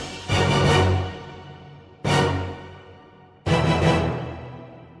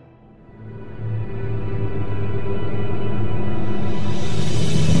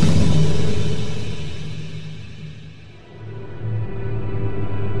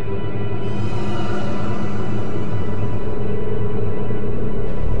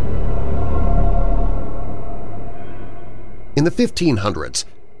 In the 1500s,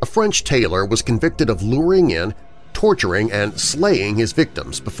 a French tailor was convicted of luring in, torturing, and slaying his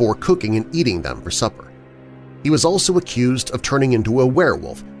victims before cooking and eating them for supper. He was also accused of turning into a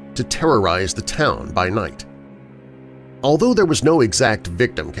werewolf to terrorize the town by night. Although there was no exact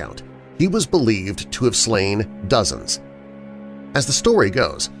victim count, he was believed to have slain dozens. As the story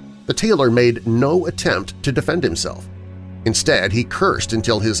goes, the tailor made no attempt to defend himself. Instead, he cursed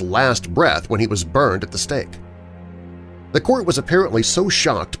until his last breath when he was burned at the stake. The court was apparently so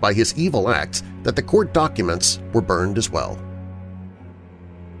shocked by his evil acts that the court documents were burned as well.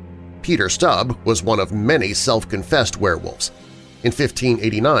 Peter Stubb was one of many self-confessed werewolves. In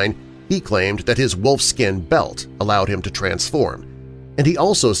 1589, he claimed that his wolfskin belt allowed him to transform, and he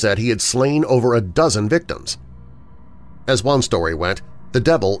also said he had slain over a dozen victims. As one story went, the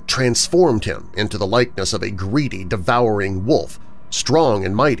devil transformed him into the likeness of a greedy, devouring wolf, strong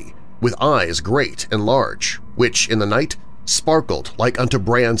and mighty, with eyes great and large, which in the night sparkled like unto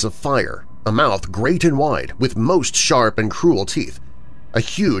brands of fire, a mouth great and wide with most sharp and cruel teeth, a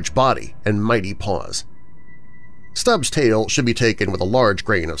huge body and mighty paws. Stubbs' tale should be taken with a large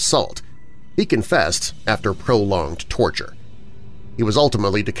grain of salt. He confessed after prolonged torture. He was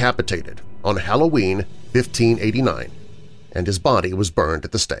ultimately decapitated on Halloween 1589, and his body was burned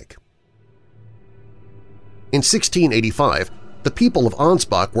at the stake. In 1685, the people of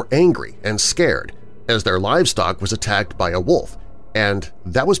Ansbach were angry and scared as their livestock was attacked by a wolf, and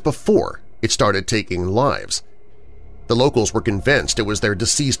that was before it started taking lives. The locals were convinced it was their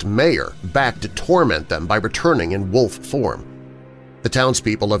deceased mayor back to torment them by returning in wolf form. The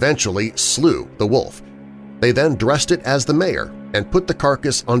townspeople eventually slew the wolf. They then dressed it as the mayor and put the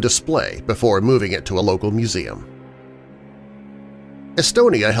carcass on display before moving it to a local museum.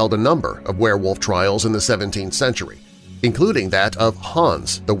 Estonia held a number of werewolf trials in the 17th century, including that of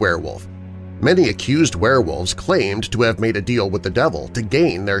Hans the werewolf. Many accused werewolves claimed to have made a deal with the devil to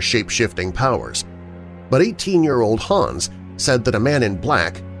gain their shape-shifting powers. But 18-year-old Hans said that a man in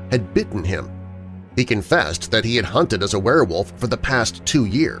black had bitten him. He confessed that he had hunted as a werewolf for the past 2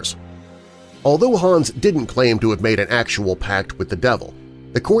 years. Although Hans didn't claim to have made an actual pact with the devil,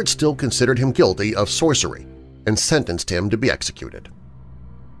 the court still considered him guilty of sorcery and sentenced him to be executed.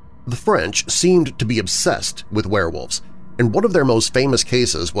 The French seemed to be obsessed with werewolves, and one of their most famous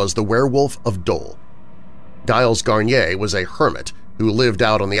cases was the Werewolf of Dole. Giles Garnier was a hermit who lived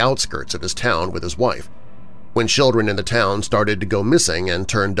out on the outskirts of his town with his wife. When children in the town started to go missing and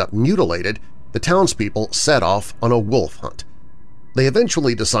turned up mutilated, the townspeople set off on a wolf hunt. They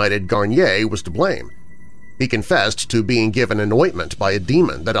eventually decided Garnier was to blame. He confessed to being given an ointment by a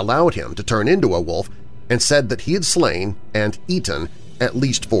demon that allowed him to turn into a wolf and said that he had slain and eaten at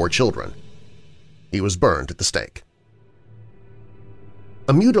least 4 children. He was burned at the stake.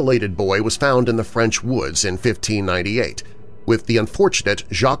 A mutilated boy was found in the French woods in 1598, with the unfortunate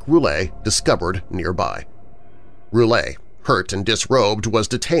Jacques Roulet discovered nearby. Roulet, hurt and disrobed, was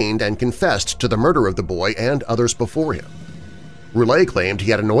detained and confessed to the murder of the boy and others before him. Roulet claimed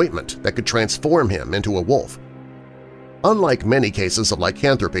he had an ointment that could transform him into a wolf. Unlike many cases of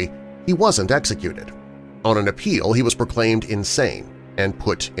lycanthropy, he wasn't executed. On an appeal, he was proclaimed insane and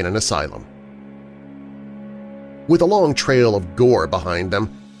put in an asylum. With a long trail of gore behind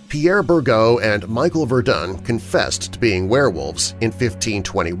them, Pierre Burgot and Michael Verdun confessed to being werewolves in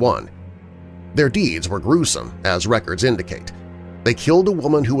 1521. Their deeds were gruesome, as records indicate. They killed a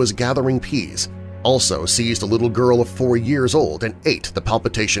woman who was gathering peas, also seized a little girl of 4 years old and ate the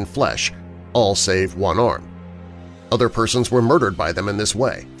palpitation flesh, all save one arm. Other persons were murdered by them in this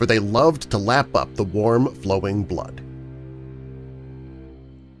way, for they loved to lap up the warm, flowing blood.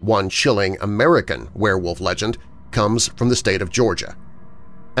 One chilling American werewolf legend comes from the state of Georgia.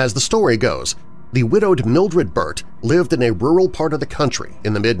 As the story goes, the widowed Mildred Burt lived in a rural part of the country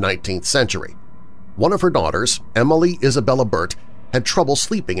in the mid-19th century. One of her daughters, Emily Isabella Burt, had trouble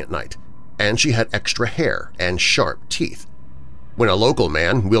sleeping at night, and she had extra hair and sharp teeth. When a local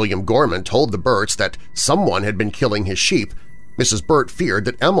man, William Gorman, told the Burts that someone had been killing his sheep, Mrs. Burt feared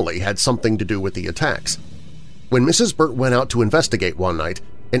that Emily had something to do with the attacks. When Mrs. Burt went out to investigate one night,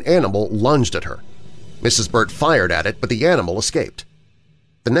 an animal lunged at her. Mrs. Burt fired at it, but the animal escaped.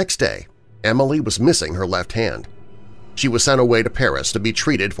 The next day, Emily was missing her left hand. She was sent away to Paris to be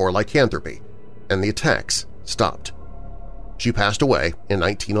treated for lycanthropy, and the attacks stopped. She passed away in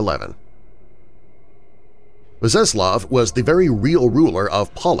 1911. Vzeslav was the very real ruler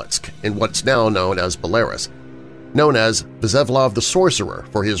of Polotsk in what's now known as Belarus. Known as Vzeslav the Sorcerer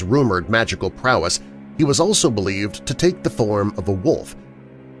for his rumored magical prowess, he was also believed to take the form of a wolf.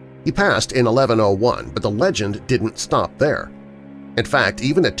 He passed in 1101, but the legend didn't stop there. In fact,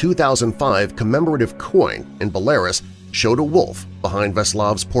 even a 2005 commemorative coin in Belarus showed a wolf behind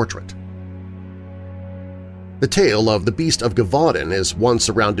Veslav's portrait. The tale of the Beast of Gavaden is one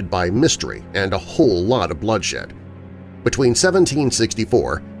surrounded by mystery and a whole lot of bloodshed. Between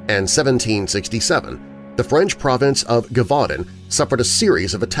 1764 and 1767, the French province of Gavaden suffered a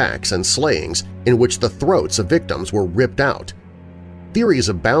series of attacks and slayings in which the throats of victims were ripped out. Theories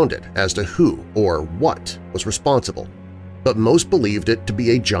abounded as to who or what was responsible, but most believed it to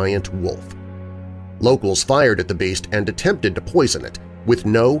be a giant wolf. Locals fired at the beast and attempted to poison it, with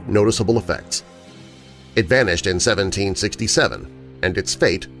no noticeable effects. It vanished in 1767, and its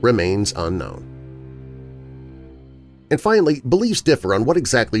fate remains unknown. And finally, beliefs differ on what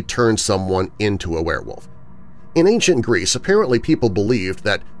exactly turns someone into a werewolf. In ancient Greece, apparently people believed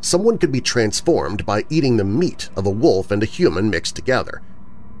that someone could be transformed by eating the meat of a wolf and a human mixed together.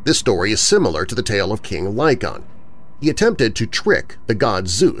 This story is similar to the tale of King Lycaon. He attempted to trick the god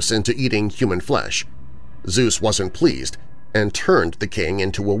Zeus into eating human flesh. Zeus wasn't pleased and turned the king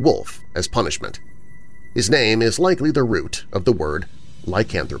into a wolf as punishment. His name is likely the root of the word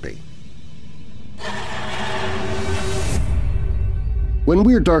lycanthropy. When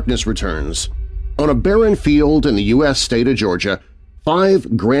Weird Darkness returns, on a barren field in the U.S. state of Georgia,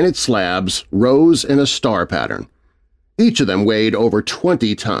 5 granite slabs rose in a star pattern. Each of them weighed over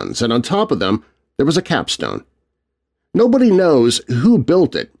 20 tons, and on top of them there was a capstone. Nobody knows who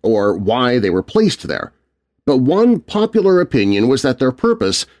built it or why they were placed there, but one popular opinion was that their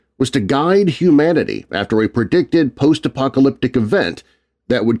purpose was to guide humanity after a predicted post-apocalyptic event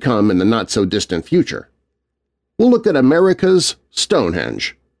that would come in the not-so-distant future. We'll look at America's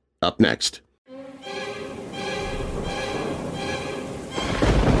Stonehenge up next.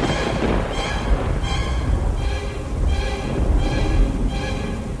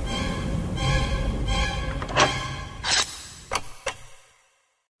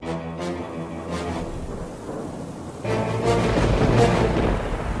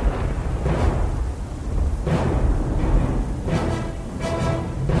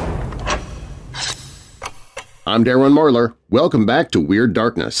 I'm Darren Marlar. Welcome back to Weird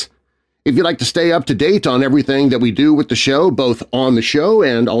Darkness. If you'd like to stay up to date on everything that we do with the show, both on the show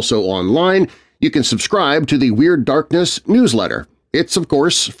and also online, you can subscribe to the Weird Darkness newsletter. It's, of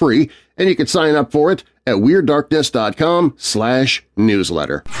course, free, and you can sign up for it at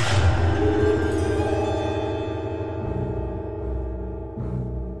weirddarkness.com/newsletter.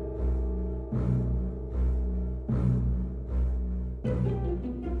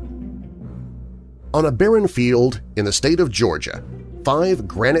 On a barren field in the state of Georgia, 5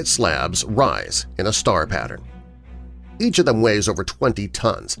 granite slabs rise in a star pattern. Each of them weighs over 20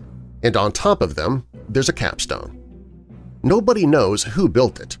 tons, and on top of them there's a capstone. Nobody knows who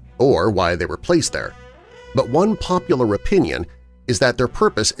built it or why they were placed there, but one popular opinion is that their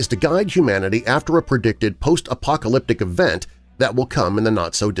purpose is to guide humanity after a predicted post-apocalyptic event that will come in the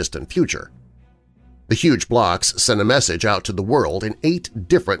not-so-distant future. The huge blocks send a message out to the world in 8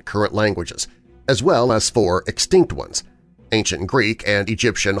 different current languages, as well as 4 extinct ones, ancient Greek and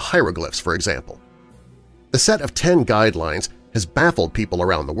Egyptian hieroglyphs, for example. The set of 10 guidelines has baffled people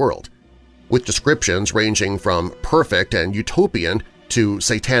around the world, with descriptions ranging from perfect and utopian to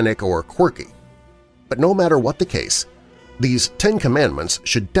satanic or quirky. But no matter what the case, these 10 commandments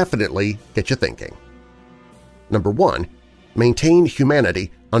should definitely get you thinking. Number 1. Maintain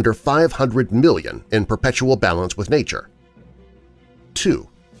humanity under 500 million in perpetual balance with nature. 2.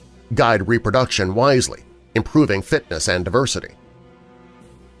 Guide reproduction wisely, improving fitness and diversity.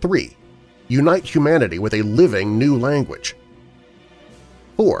 3. Unite humanity with a living new language.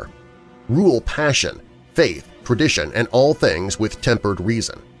 4. Rule passion, faith, tradition, and all things with tempered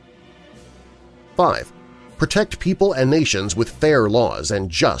reason. 5. Protect people and nations with fair laws and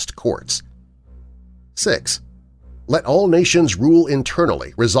just courts. 6. Let all nations rule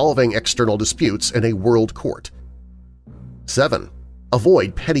internally, resolving external disputes in a world court. 7.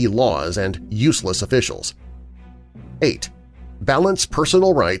 Avoid petty laws and useless officials. 8. Balance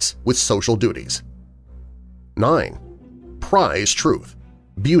personal rights with social duties. 9. Prize truth,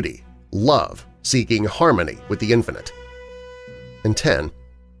 beauty, love, seeking harmony with the infinite. And 10.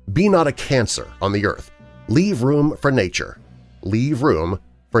 Be not a cancer on the earth. Leave room for nature. Leave room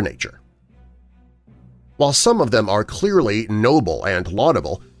for nature. While some of them are clearly noble and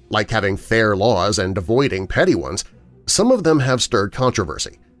laudable, like having fair laws and avoiding petty ones, some of them have stirred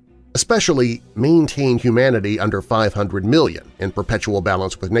controversy, especially maintain humanity under 500 million in perpetual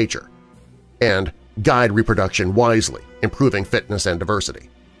balance with nature, and guide reproduction wisely, improving fitness and diversity.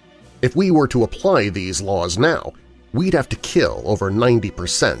 If we were to apply these laws now, we'd have to kill over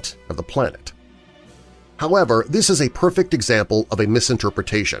 90% of the planet. However, this is a perfect example of a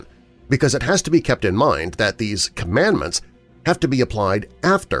misinterpretation because it has to be kept in mind that these commandments have to be applied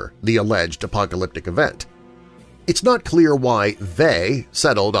after the alleged apocalyptic event. It's not clear why they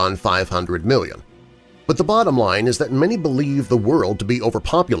settled on 500 million, but the bottom line is that many believe the world to be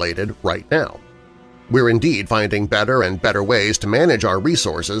overpopulated right now. We're indeed finding better and better ways to manage our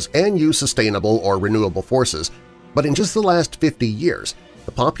resources and use sustainable or renewable forces, but in just the last 50 years,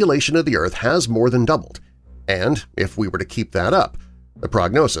 the population of the Earth has more than doubled, and if we were to keep that up, the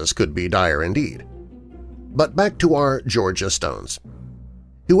prognosis could be dire indeed. But back to our Georgia stones.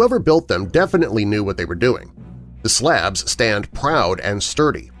 Whoever built them definitely knew what they were doing. The slabs stand proud and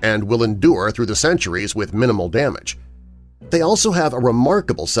sturdy and will endure through the centuries with minimal damage. They also have a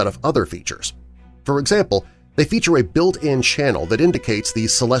remarkable set of other features. For example, they feature a built-in channel that indicates the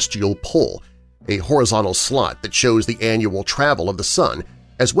celestial pole, a horizontal slot that shows the annual travel of the sun,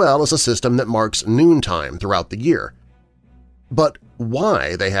 as well as a system that marks noontime throughout the year. But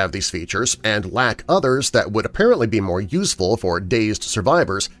why they have these features and lack others that would apparently be more useful for dazed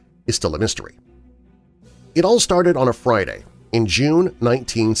survivors is still a mystery. It all started on a Friday in June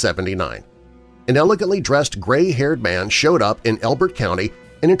 1979. An elegantly dressed gray-haired man showed up in Elbert County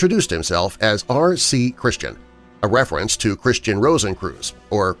and introduced himself as R.C. Christian, a reference to Christian Rosencreuz,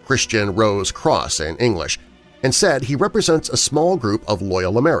 or Christian Rose Cross in English, and said he represents a small group of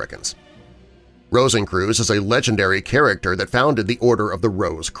loyal Americans. Rosencreuz is a legendary character that founded the Order of the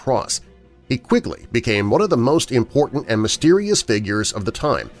Rose Cross. He quickly became one of the most important and mysterious figures of the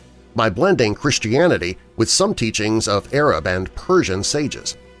time by blending Christianity with some teachings of Arab and Persian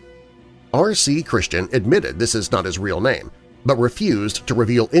sages. R.C. Christian admitted this is not his real name, but refused to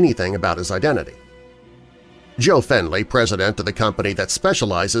reveal anything about his identity. Joe Fenley, president of the company that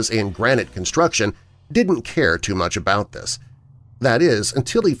specializes in granite construction, didn't care too much about this. That is,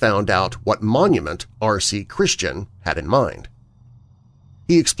 until he found out what monument R.C. Christian had in mind.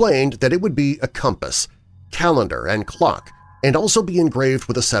 He explained that it would be a compass, calendar, and clock, and also be engraved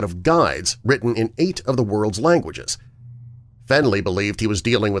with a set of guides written in 8 of the world's languages. Fenley believed he was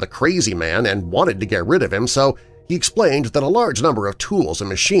dealing with a crazy man and wanted to get rid of him, so he explained that a large number of tools and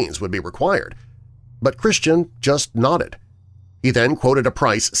machines would be required. But Christian just nodded. He then quoted a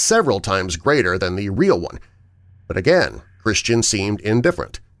price several times greater than the real one. But again, Christian seemed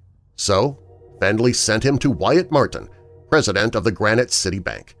indifferent. So Fenley sent him to Wyatt Martin, president of the Granite City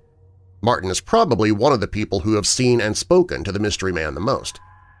Bank. Martin is probably one of the people who have seen and spoken to the mystery man the most.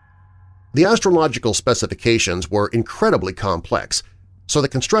 The astrological specifications were incredibly complex, so the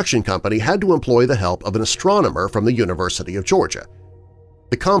construction company had to employ the help of an astronomer from the University of Georgia.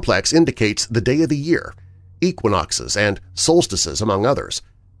 The complex indicates the day of the year, equinoxes, and solstices, among others.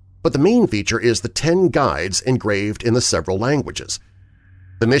 But the main feature is the 10 guides engraved in the several languages.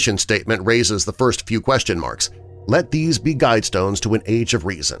 The mission statement raises the first few question marks. Let these be guidestones to an age of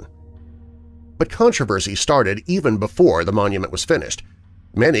reason. But controversy started even before the monument was finished,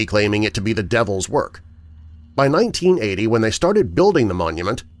 many claiming it to be the devil's work. By 1980, when they started building the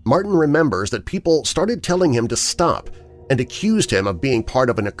monument, Martin remembers that people started telling him to stop and accused him of being part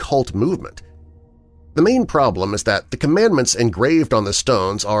of an occult movement. The main problem is that the commandments engraved on the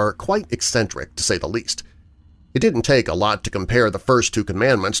stones are quite eccentric, to say the least. It didn't take a lot to compare the first 2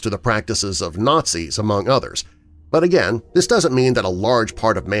 commandments to the practices of Nazis, among others. But again, this doesn't mean that a large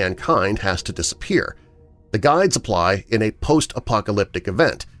part of mankind has to disappear. The guides apply in a post-apocalyptic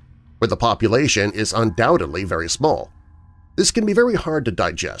event, where the population is undoubtedly very small. This can be very hard to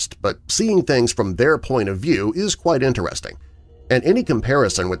digest, but seeing things from their point of view is quite interesting, and any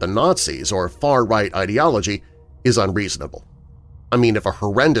comparison with the Nazis or far-right ideology is unreasonable. I mean, if a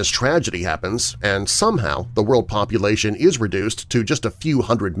horrendous tragedy happens and somehow the world population is reduced to just a few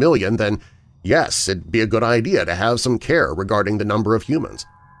 100 million, then yes, it'd be a good idea to have some care regarding the number of humans.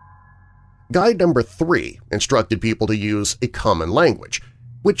 Guide number 3 instructed people to use a common language,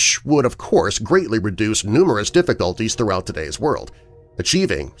 which would of course greatly reduce numerous difficulties throughout today's world.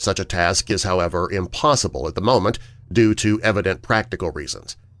 Achieving such a task is, however, impossible at the moment due to evident practical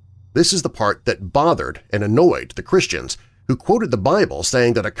reasons. This is the part that bothered and annoyed the Christians, who quoted the Bible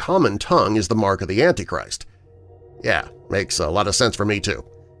saying that a common tongue is the mark of the Antichrist. Yeah, makes a lot of sense for me too.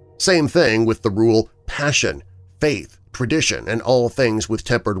 Same thing with the rule passion, faith, tradition, and all things with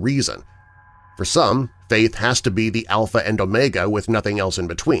tempered reason. For some, faith has to be the alpha and omega with nothing else in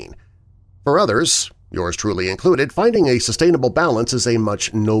between. For others, yours truly included, finding a sustainable balance is a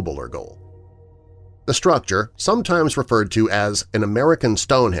much nobler goal. The structure, sometimes referred to as an American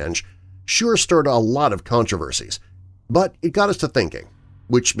Stonehenge, sure stirred a lot of controversies, but it got us to thinking,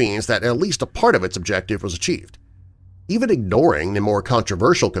 which means that at least a part of its objective was achieved. Even ignoring the more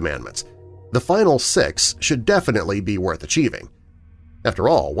controversial commandments, the final 6 should definitely be worth achieving. After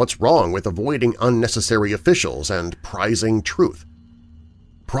all, what's wrong with avoiding unnecessary officials and prizing truth?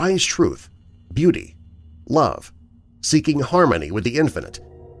 Prize truth, beauty, love, seeking harmony with the infinite,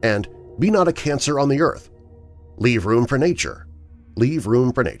 and be not a cancer on the earth. Leave room for nature. Leave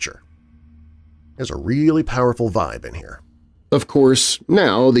room for nature. There's a really powerful vibe in here. Of course,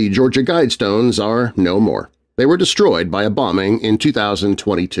 now the Georgia Guidestones are no more. They were destroyed by a bombing in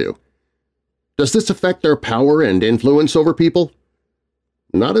 2022. Does this affect their power and influence over people?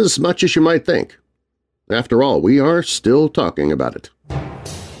 Not as much as you might think. After all, we are still talking about it.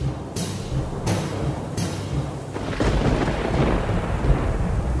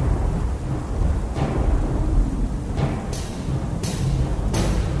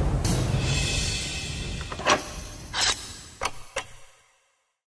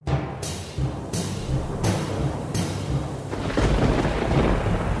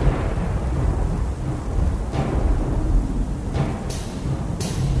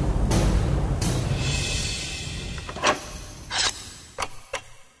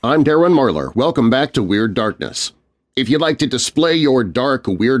 I'm Darren Marlar. Welcome back to Weird Darkness. If you'd like to display your dark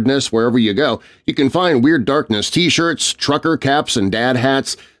weirdness wherever you go, you can find Weird Darkness t-shirts, trucker caps and dad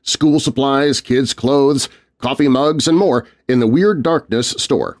hats, school supplies, kids' clothes, coffee mugs, and more in the Weird Darkness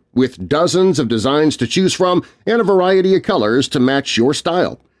store, with dozens of designs to choose from and a variety of colors to match your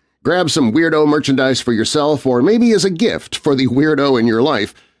style. Grab some weirdo merchandise for yourself or maybe as a gift for the weirdo in your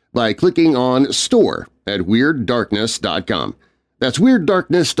life by clicking on Store at WeirdDarkness.com. That's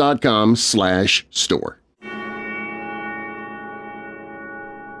WeirdDarkness.com/store.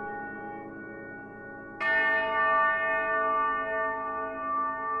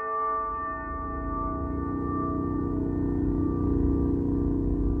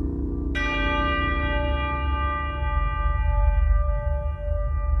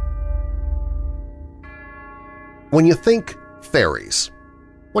 When you think fairies,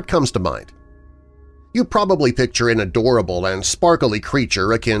 what comes to mind? You probably picture an adorable and sparkly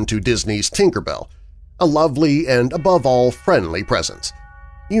creature akin to Disney's Tinkerbell, a lovely and above all friendly presence.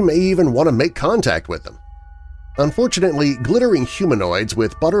 You may even want to make contact with them. Unfortunately, glittering humanoids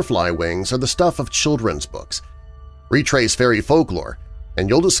with butterfly wings are the stuff of children's books. Retrace fairy folklore, and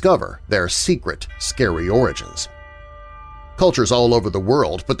you'll discover their secret, scary origins. Cultures all over the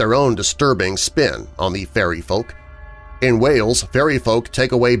world put their own disturbing spin on the fairy folk. In Wales, fairy folk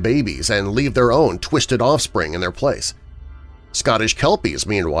take away babies and leave their own twisted offspring in their place. Scottish Kelpies,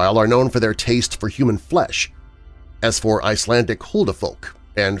 meanwhile, are known for their taste for human flesh. As for Icelandic Huldafolk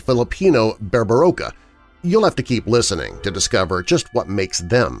and Filipino Berberoka, you'll have to keep listening to discover just what makes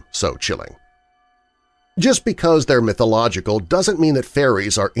them so chilling. Just because they're mythological doesn't mean that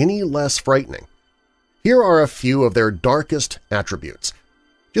fairies are any less frightening. Here are a few of their darkest attributes.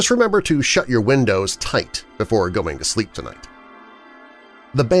 Just remember to shut your windows tight before going to sleep tonight.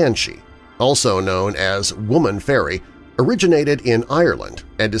 The Banshee, also known as Woman Fairy, originated in Ireland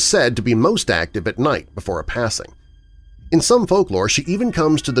and is said to be most active at night before a passing. In some folklore, she even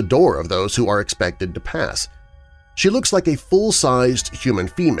comes to the door of those who are expected to pass. She looks like a full-sized human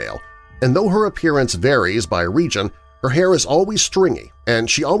female, and though her appearance varies by region, her hair is always stringy and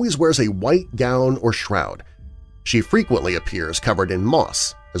she always wears a white gown or shroud. She frequently appears covered in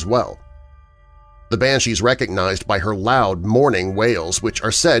moss as well. The Banshee is recognized by her loud mourning wails, which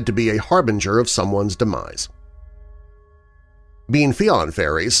are said to be a harbinger of someone's demise. Bean Fionn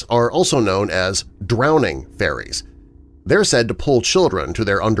fairies are also known as drowning fairies. They're said to pull children to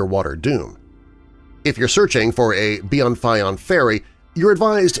their underwater doom. If you're searching for a Bean Fionn fairy, you're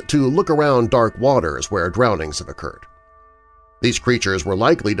advised to look around dark waters where drownings have occurred. These creatures were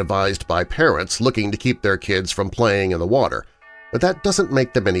likely devised by parents looking to keep their kids from playing in the water, but that doesn't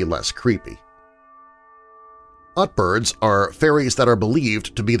make them any less creepy. Utbirds are fairies that are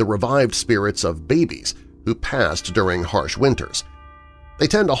believed to be the revived spirits of babies who passed during harsh winters. They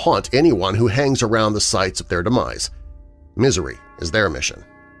tend to haunt anyone who hangs around the sites of their demise. Misery is their mission.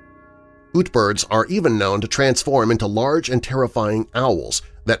 Utbirds are even known to transform into large and terrifying owls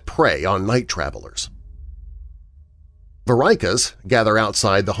that prey on night travelers. Varaikas gather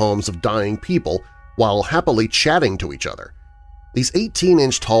outside the homes of dying people while happily chatting to each other. These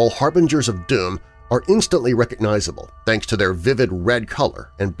 18-inch tall harbingers of doom are instantly recognizable thanks to their vivid red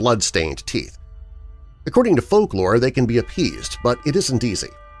color and blood-stained teeth. According to folklore, they can be appeased, but it isn't easy.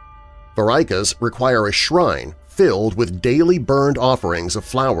 Varaikas require a shrine filled with daily burned offerings of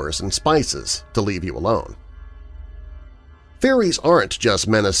flowers and spices to leave you alone. Fairies aren't just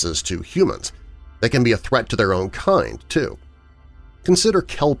menaces to humans. They can be a threat to their own kind, too. Consider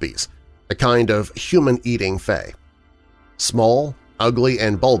kelpies, a kind of human-eating fae. Small, ugly,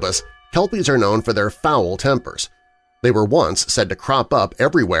 and bulbous, kelpies are known for their foul tempers. They were once said to crop up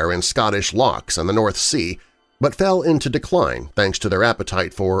everywhere in Scottish lochs and the North Sea, but fell into decline thanks to their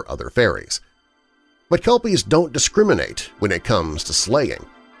appetite for other fairies. But kelpies don't discriminate when it comes to slaying.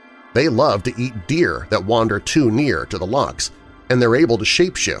 They love to eat deer that wander too near to the lochs, and they're able to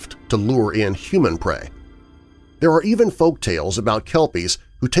shapeshift to lure in human prey. There are even folk tales about kelpies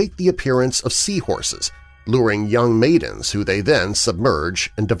who take the appearance of seahorses, luring young maidens who they then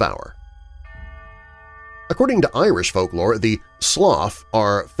submerge and devour. According to Irish folklore, the slough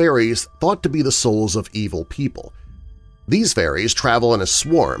are fairies thought to be the souls of evil people. These fairies travel in a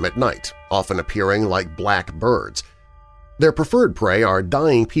swarm at night, often appearing like black birds. Their preferred prey are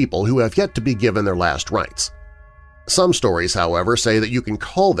dying people who have yet to be given their last rites. Some stories, however, say that you can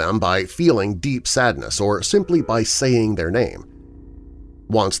call them by feeling deep sadness or simply by saying their name.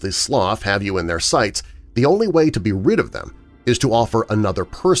 Once the slough have you in their sights, the only way to be rid of them is to offer another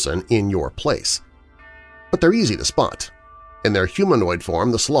person in your place. But they're easy to spot. In their humanoid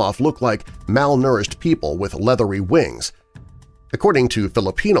form, the slough look like malnourished people with leathery wings. According to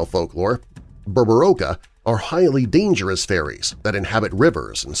Filipino folklore, Berberoka are highly dangerous fairies that inhabit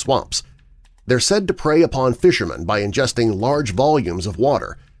rivers and swamps. They're said to prey upon fishermen by ingesting large volumes of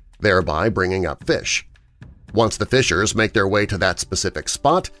water, thereby bringing up fish. Once the fishers make their way to that specific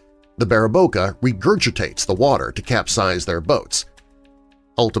spot, the baraboka regurgitates the water to capsize their boats.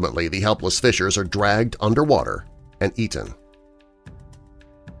 Ultimately, the helpless fishers are dragged underwater and eaten.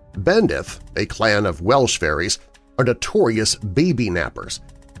 Bendith, a clan of Welsh fairies, are notorious baby nappers.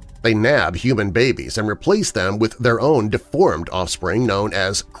 They nab human babies and replace them with their own deformed offspring known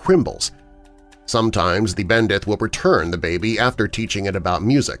as crimbles. Sometimes the Bendith will return the baby after teaching it about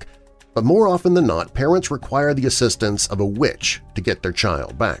music, but more often than not, parents require the assistance of a witch to get their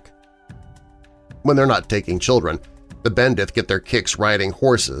child back. When they're not taking children, the Bendith get their kicks riding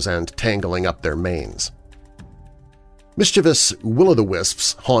horses and tangling up their manes. Mischievous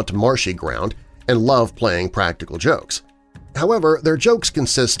will-o'-the-wisps haunt marshy ground and love playing practical jokes. However, their jokes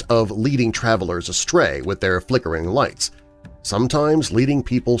consist of leading travelers astray with their flickering lights, sometimes leading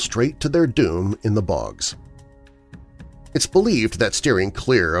people straight to their doom in the bogs. It's believed that steering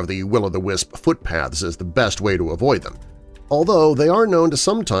clear of the will-o'-the-wisp footpaths is the best way to avoid them, although they are known to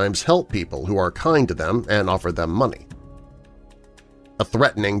sometimes help people who are kind to them and offer them money. A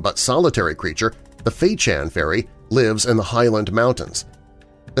threatening but solitary creature, the Faechan fairy lives in the Highland Mountains.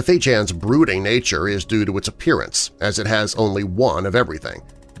 The Faechan's brooding nature is due to its appearance, as it has only one of everything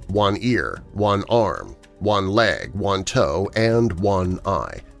 – one ear, one arm, one leg, one toe, and one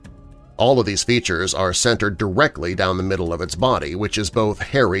eye. All of these features are centered directly down the middle of its body, which is both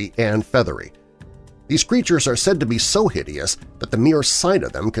hairy and feathery. These creatures are said to be so hideous that the mere sight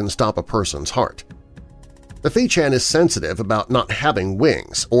of them can stop a person's heart. The Faechan is sensitive about not having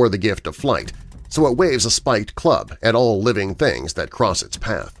wings or the gift of flight, so it waves a spiked club at all living things that cross its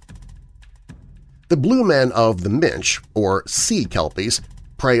path. The blue men of the Minch, or sea kelpies,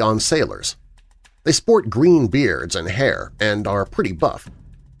 prey on sailors. They sport green beards and hair and are pretty buff.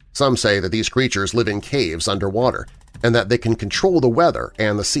 Some say that these creatures live in caves underwater and that they can control the weather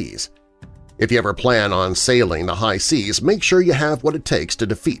and the seas. If you ever plan on sailing the high seas, make sure you have what it takes to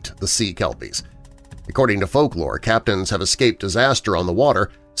defeat the sea kelpies. According to folklore, captains have escaped disaster on the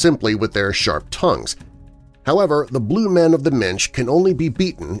water simply with their sharp tongues. However, the blue men of the Minch can only be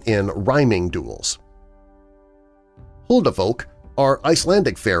beaten in rhyming duels. Huldafolk are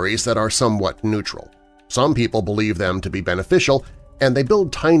Icelandic fairies that are somewhat neutral. Some people believe them to be beneficial, and they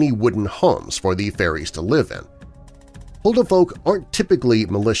build tiny wooden homes for the fairies to live in. Huldafolk aren't typically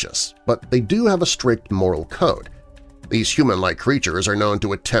malicious, but they do have a strict moral code. These human-like creatures are known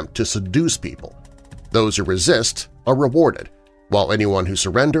to attempt to seduce people. Those who resist are rewarded, while anyone who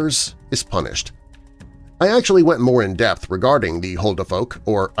surrenders is punished. I actually went more in-depth regarding the Huldafolk,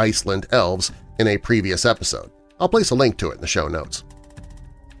 or Iceland elves, in a previous episode. I'll place a link to it in the show notes.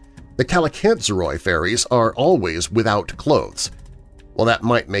 The Kalakantzaroi fairies are always without clothes. While that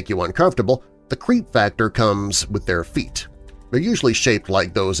might make you uncomfortable, the creep factor comes with their feet. They're usually shaped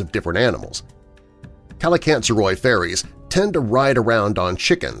like those of different animals. Kalakantzaroi fairies tend to ride around on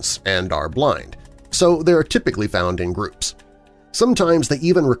chickens and are blind, so they're typically found in groups. Sometimes they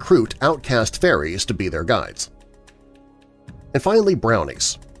even recruit outcast fairies to be their guides. And finally,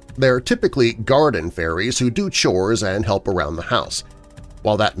 brownies. They're typically garden fairies who do chores and help around the house.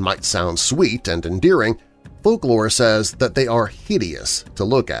 While that might sound sweet and endearing, folklore says that they are hideous to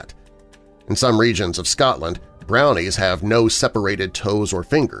look at. In some regions of Scotland, brownies have no separated toes or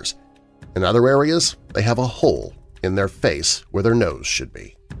fingers. In other areas, they have a hole in their face where their nose should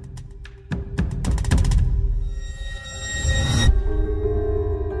be.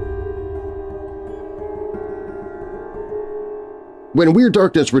 When Weird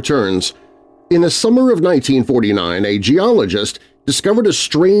Darkness returns, in the summer of 1949, a geologist discovered a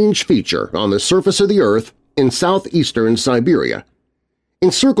strange feature on the surface of the Earth in southeastern Siberia.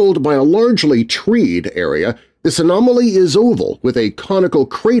 Encircled by a largely treed area, this anomaly is oval with a conical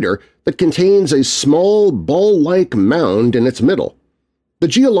crater that contains a small ball-like mound in its middle. The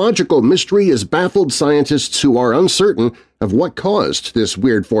geological mystery has baffled scientists who are uncertain of what caused this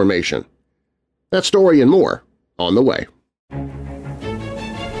weird formation. That story and more on the way.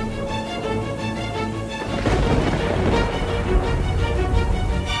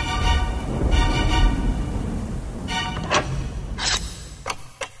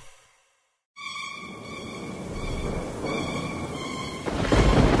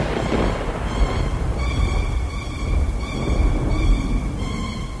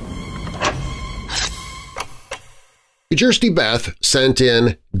 Kirsty Beth sent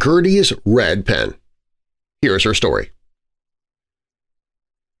in Gertie's Red Pen. Here's her story.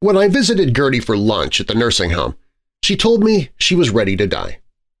 When I visited Gertie for lunch at the nursing home, she told me she was ready to die.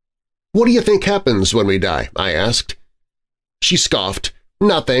 "What do you think happens when we die?" I asked. She scoffed.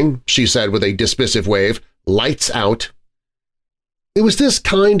 "Nothing," she said with a dismissive wave. "Lights out." It was this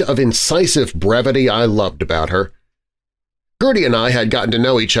kind of incisive brevity I loved about her. Gertie and I had gotten to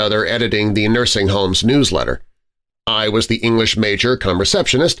know each other editing the nursing home's newsletter. I was the English major cum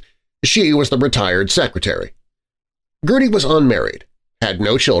receptionist, she was the retired secretary. Gertie was unmarried, had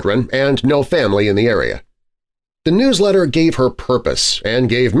no children, and no family in the area. The newsletter gave her purpose and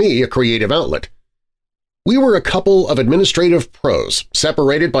gave me a creative outlet. We were a couple of administrative pros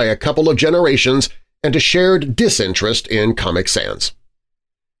separated by a couple of generations and a shared disinterest in Comic Sans.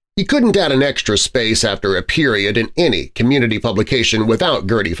 You couldn't add an extra space after a period in any community publication without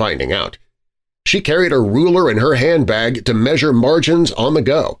Gertie finding out. She carried a ruler in her handbag to measure margins on the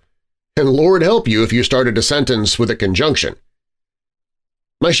go, and Lord help you if you started a sentence with a conjunction.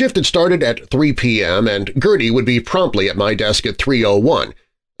 My shift had started at 3 p.m. and Gertie would be promptly at my desk at 3:01,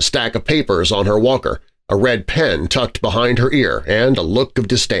 a stack of papers on her walker, a red pen tucked behind her ear, and a look of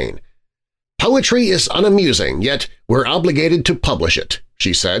disdain. "Poetry is unamusing, yet we're obligated to publish it,"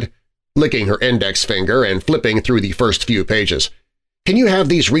 she said, licking her index finger and flipping through the first few pages. "Can you have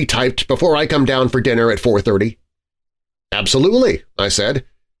these retyped before I come down for dinner at 4:30? "Absolutely," I said,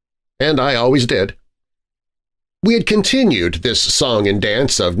 and I always did. We had continued this song and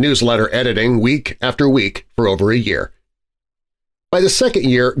dance of newsletter editing week after week for over a year. By the second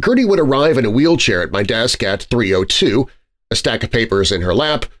year, Gertie would arrive in a wheelchair at my desk at 3:02, a stack of papers in her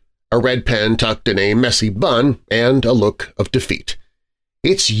lap, a red pen tucked in a messy bun, and a look of defeat.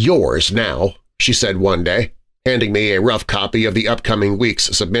 "It's yours now," she said one day, handing me a rough copy of the upcoming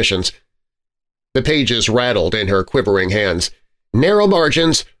week's submissions. The pages rattled in her quivering hands. "Narrow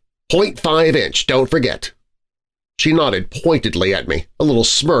margins, 0.5 inch, don't forget." She nodded pointedly at me, a little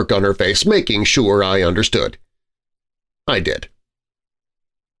smirk on her face, making sure I understood. I did.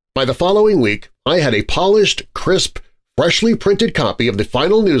 By the following week, I had a polished, crisp, freshly printed copy of the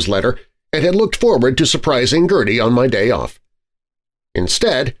final newsletter and had looked forward to surprising Gertie on my day off.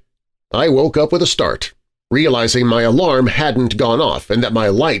 Instead, I woke up with a start, realizing my alarm hadn't gone off and that my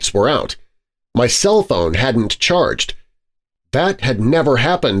lights were out. My cell phone hadn't charged. That had never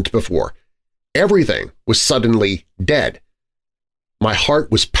happened before. Everything was suddenly dead. My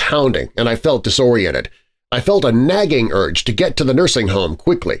heart was pounding and I felt disoriented. I felt a nagging urge to get to the nursing home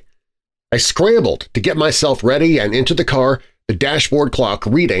quickly. I scrambled to get myself ready and into the car, the dashboard clock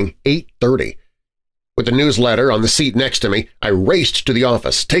reading 8:30. With the newsletter on the seat next to me, I raced to the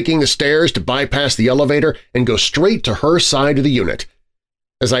office, taking the stairs to bypass the elevator and go straight to her side of the unit.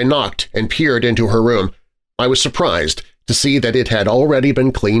 As I knocked and peered into her room, I was surprised to see that it had already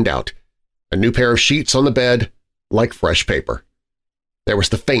been cleaned out. A new pair of sheets on the bed, like fresh paper. There was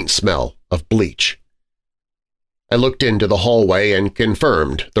the faint smell of bleach. I looked into the hallway and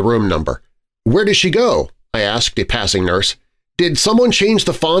confirmed the room number. "Where did she go?" I asked a passing nurse. "Did someone change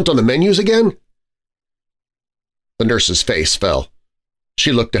the font on the menus again?" The nurse's face fell.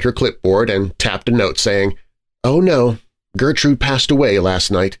 She looked at her clipboard and tapped a note saying, "Oh no, Gertrude passed away last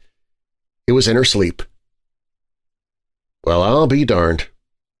night. It was in her sleep." Well, I'll be darned.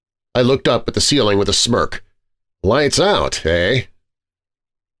 I looked up at the ceiling with a smirk. "Lights out, eh?"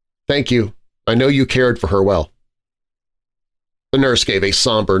 "Thank you. I know you cared for her well." The nurse gave a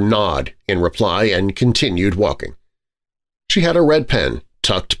somber nod in reply and continued walking. She had a red pen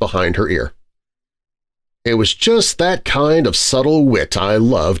tucked behind her ear. It was just that kind of subtle wit I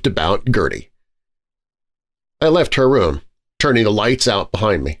loved about Gertie. I left her room, turning the lights out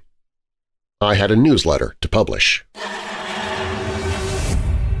behind me. I had a newsletter to publish.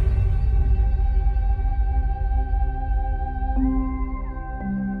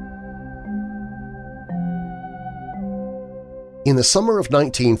 In the summer of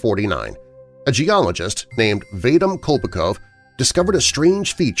 1949, a geologist named Vadim Kolpakov discovered a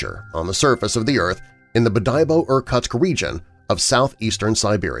strange feature on the surface of the Earth in the Bodaibo Irkutsk region of southeastern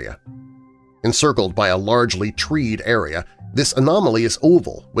Siberia. Encircled by a largely treed area, this anomaly is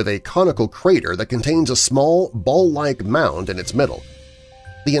oval with a conical crater that contains a small, ball-like mound in its middle.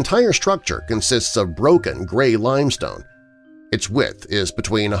 The entire structure consists of broken gray limestone. Its width is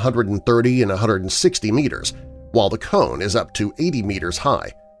between 130 and 160 meters, while the cone is up to 80 meters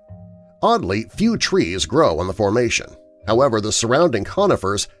high. Oddly, few trees grow on the formation. However, the surrounding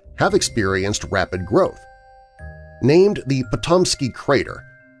conifers have experienced rapid growth. Named the Patomskiy Crater,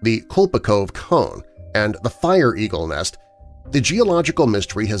 the Kolpakov Cone, and the Fire Eagle Nest, the geological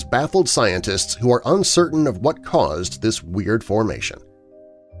mystery has baffled scientists who are uncertain of what caused this weird formation.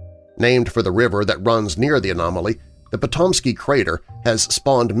 Named for the river that runs near the anomaly, the Patomskiy Crater has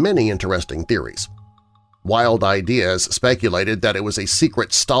spawned many interesting theories. Wild ideas speculated that it was a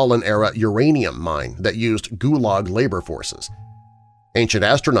secret Stalin-era uranium mine that used Gulag labor forces. Ancient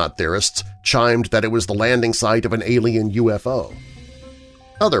astronaut theorists chimed that it was the landing site of an alien UFO.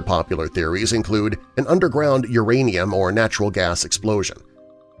 Other popular theories include an underground uranium or natural gas explosion,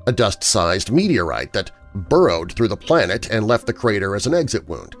 a dust-sized meteorite that burrowed through the planet and left the crater as an exit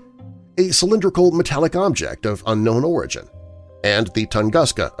wound, a cylindrical metallic object of unknown origin, and the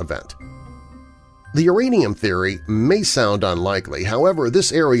Tunguska event. The uranium theory may sound unlikely, however,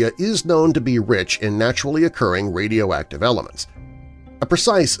 this area is known to be rich in naturally occurring radioactive elements. A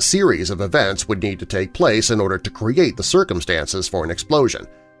precise series of events would need to take place in order to create the circumstances for an explosion,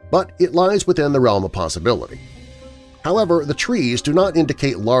 but it lies within the realm of possibility. However, the trees do not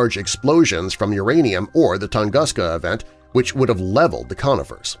indicate large explosions from uranium or the Tunguska event, which would have leveled the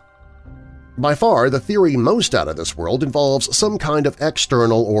conifers. By far, the theory most out of this world involves some kind of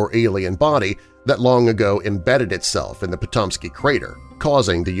external or alien body that long ago embedded itself in the Patomskiy Crater,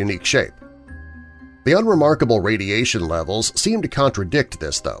 causing the unique shape. The unremarkable radiation levels seem to contradict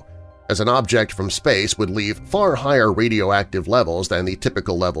this, though, as an object from space would leave far higher radioactive levels than the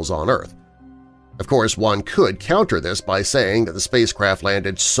typical levels on Earth. Of course, one could counter this by saying that the spacecraft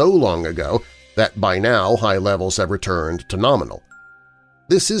landed so long ago that by now high levels have returned to nominal.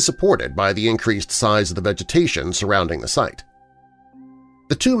 This is supported by the increased size of the vegetation surrounding the site.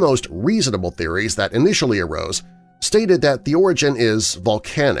 The two most reasonable theories that initially arose stated that the origin is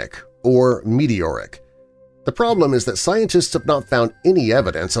volcanic or meteoric. The problem is that scientists have not found any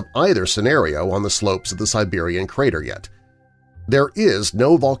evidence of either scenario on the slopes of the Siberian crater yet. There is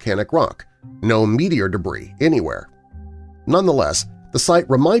no volcanic rock, no meteor debris anywhere. Nonetheless, the site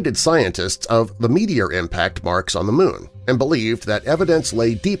reminded scientists of the meteor impact marks on the Moon and believed that evidence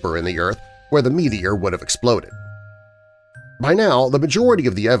lay deeper in the Earth where the meteor would have exploded. By now, the majority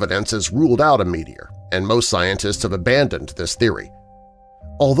of the evidence has ruled out a meteor, and most scientists have abandoned this theory.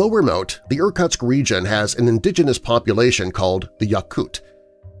 Although remote, the Irkutsk region has an indigenous population called the Yakut.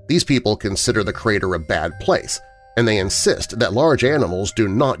 These people consider the crater a bad place, and they insist that large animals do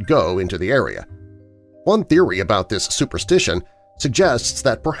not go into the area. One theory about this superstition suggests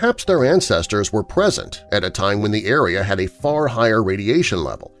that perhaps their ancestors were present at a time when the area had a far higher radiation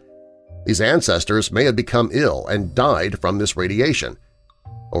level. These ancestors may have become ill and died from this radiation.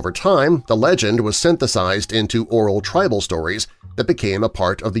 Over time, the legend was synthesized into oral tribal stories that became a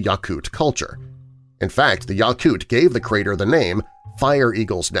part of the Yakut culture. In fact, the Yakut gave the crater the name Fire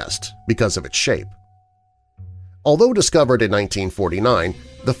Eagle's Nest because of its shape. Although discovered in 1949,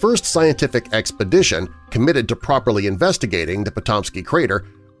 the first scientific expedition committed to properly investigating the Patomskiy Crater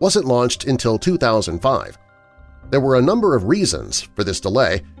wasn't launched until 2005. There were a number of reasons for this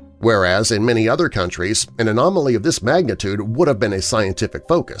delay, whereas in many other countries an anomaly of this magnitude would have been a scientific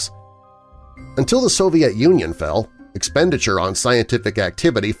focus. Until the Soviet Union fell, expenditure on scientific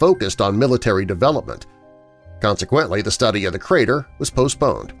activity focused on military development. Consequently, the study of the crater was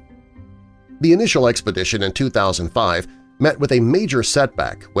postponed. The initial expedition in 2005 met with a major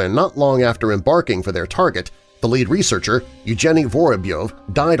setback when not long after embarking for their target, the lead researcher, Evgeny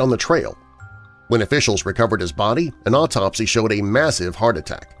Vorobyov, died on the trail. When officials recovered his body, an autopsy showed a massive heart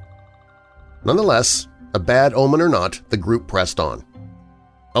attack. Nonetheless, a bad omen or not, the group pressed on.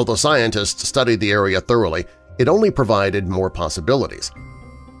 Although scientists studied the area thoroughly, it only provided more possibilities.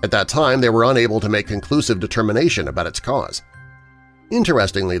 At that time, they were unable to make conclusive determination about its cause.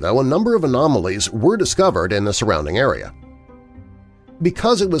 Interestingly, though, a number of anomalies were discovered in the surrounding area.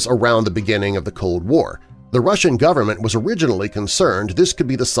 Because it was around the beginning of the Cold War, the Russian government was originally concerned this could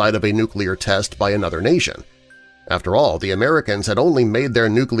be the site of a nuclear test by another nation. After all, the Americans had only made their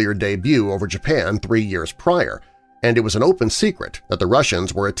nuclear debut over Japan 3 years prior, and it was an open secret that the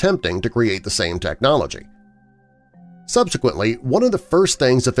Russians were attempting to create the same technology. Subsequently, one of the first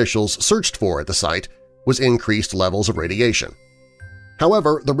things officials searched for at the site was increased levels of radiation.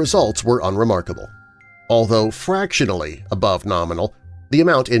 However, the results were unremarkable. Although fractionally above nominal, the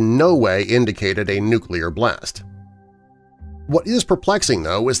amount in no way indicated a nuclear blast. What is perplexing,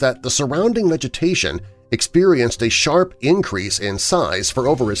 though, is that the surrounding vegetation experienced a sharp increase in size for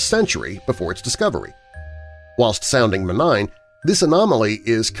over a century before its discovery. Whilst sounding benign, this anomaly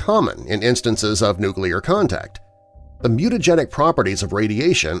is common in instances of nuclear contact. The mutagenic properties of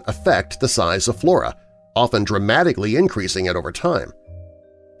radiation affect the size of flora, often dramatically increasing it over time.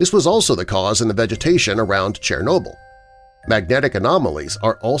 This was also the cause in the vegetation around Chernobyl. Magnetic anomalies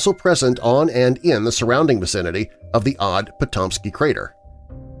are also present on and in the surrounding vicinity of the odd Patomskiy Crater.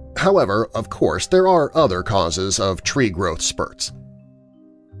 However, of course, there are other causes of tree growth spurts.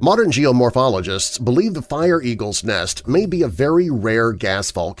 Modern geomorphologists believe the Fire Eagle's Nest may be a very rare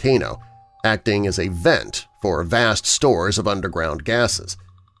gas volcano, acting as a vent for vast stores of underground gases.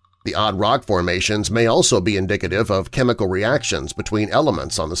 The odd rock formations may also be indicative of chemical reactions between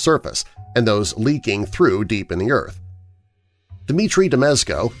elements on the surface and those leaking through deep in the earth. Dmitry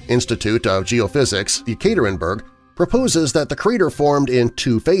Demezko, Institute of Geophysics, Yekaterinburg, proposes that the crater formed in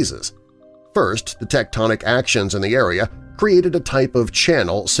two phases. First, the tectonic actions in the area created a type of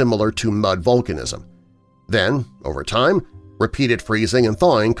channel similar to mud volcanism. Then, over time, repeated freezing and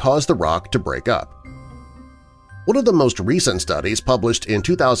thawing caused the rock to break up. One of the most recent studies published in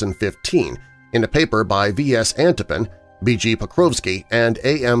 2015 in a paper by V.S. Antipin, B.G. Pokrovsky, and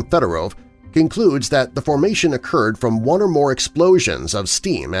A.M. Fedorov concludes that the formation occurred from one or more explosions of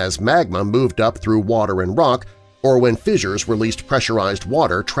steam as magma moved up through water and rock or when fissures released pressurized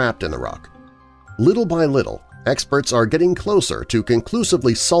water trapped in the rock. Little by little, experts are getting closer to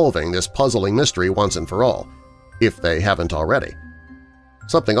conclusively solving this puzzling mystery once and for all, if they haven't already.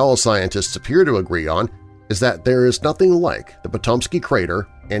 Something all scientists appear to agree on is that there is nothing like the Patomskiy Crater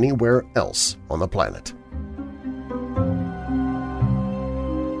anywhere else on the planet.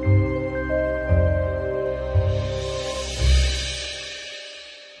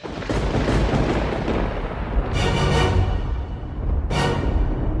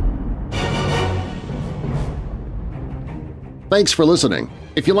 Thanks for listening.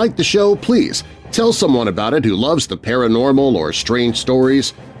 If you like the show, please tell someone about it who loves the paranormal or strange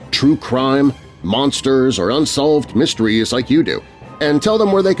stories, true crime, monsters, or unsolved mysteries like you do, and tell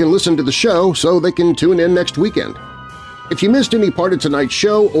them where they can listen to the show so they can tune in next weekend. If you missed any part of tonight's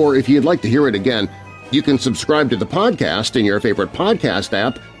show or if you'd like to hear it again, you can subscribe to the podcast in your favorite podcast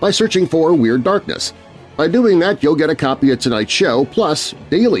app by searching for Weird Darkness. By doing that, you'll get a copy of tonight's show plus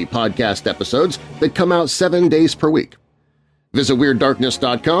daily podcast episodes that come out 7 days per week. Visit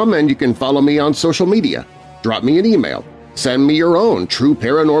WeirdDarkness.com and you can follow me on social media. Drop me an email. Send me your own true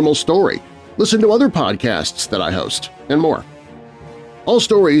paranormal story. Listen to other podcasts that I host, and more. All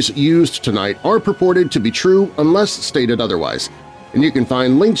stories used tonight are purported to be true unless stated otherwise, and you can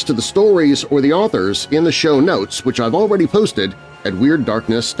find links to the stories or the authors in the show notes, which I've already posted at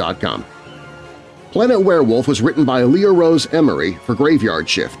WeirdDarkness.com. Planet Werewolf was written by Leah Rose Emery for Graveyard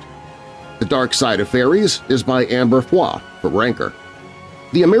Shift. The Dark Side of Fairies is by Amber Foy for Ranker.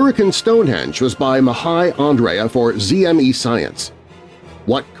 The American Stonehenge was by Mahai Andrea for ZME Science.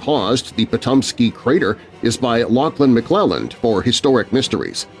 What Caused the Patomskiy Crater is by Lachlan McClelland for Historic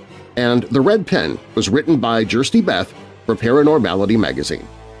Mysteries. And The Red Pen was written by Jersty Beth for Paranormality magazine.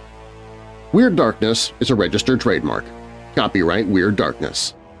 Weird Darkness is a registered trademark. Copyright Weird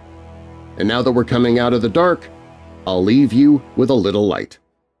Darkness. And now that we're coming out of the dark, I'll leave you with a little light.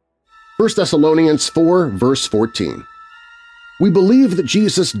 1 Thessalonians 4, verse 14. We believe that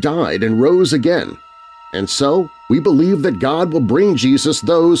Jesus died and rose again, and so we believe that God will bring Jesus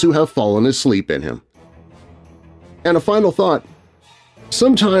those who have fallen asleep in Him. And a final thought.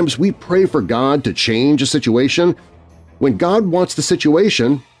 Sometimes we pray for God to change a situation when God wants the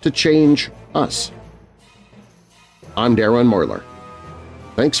situation to change us. I'm Darren Marlar.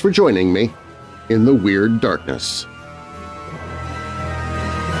 Thanks for joining me in the Weird Darkness.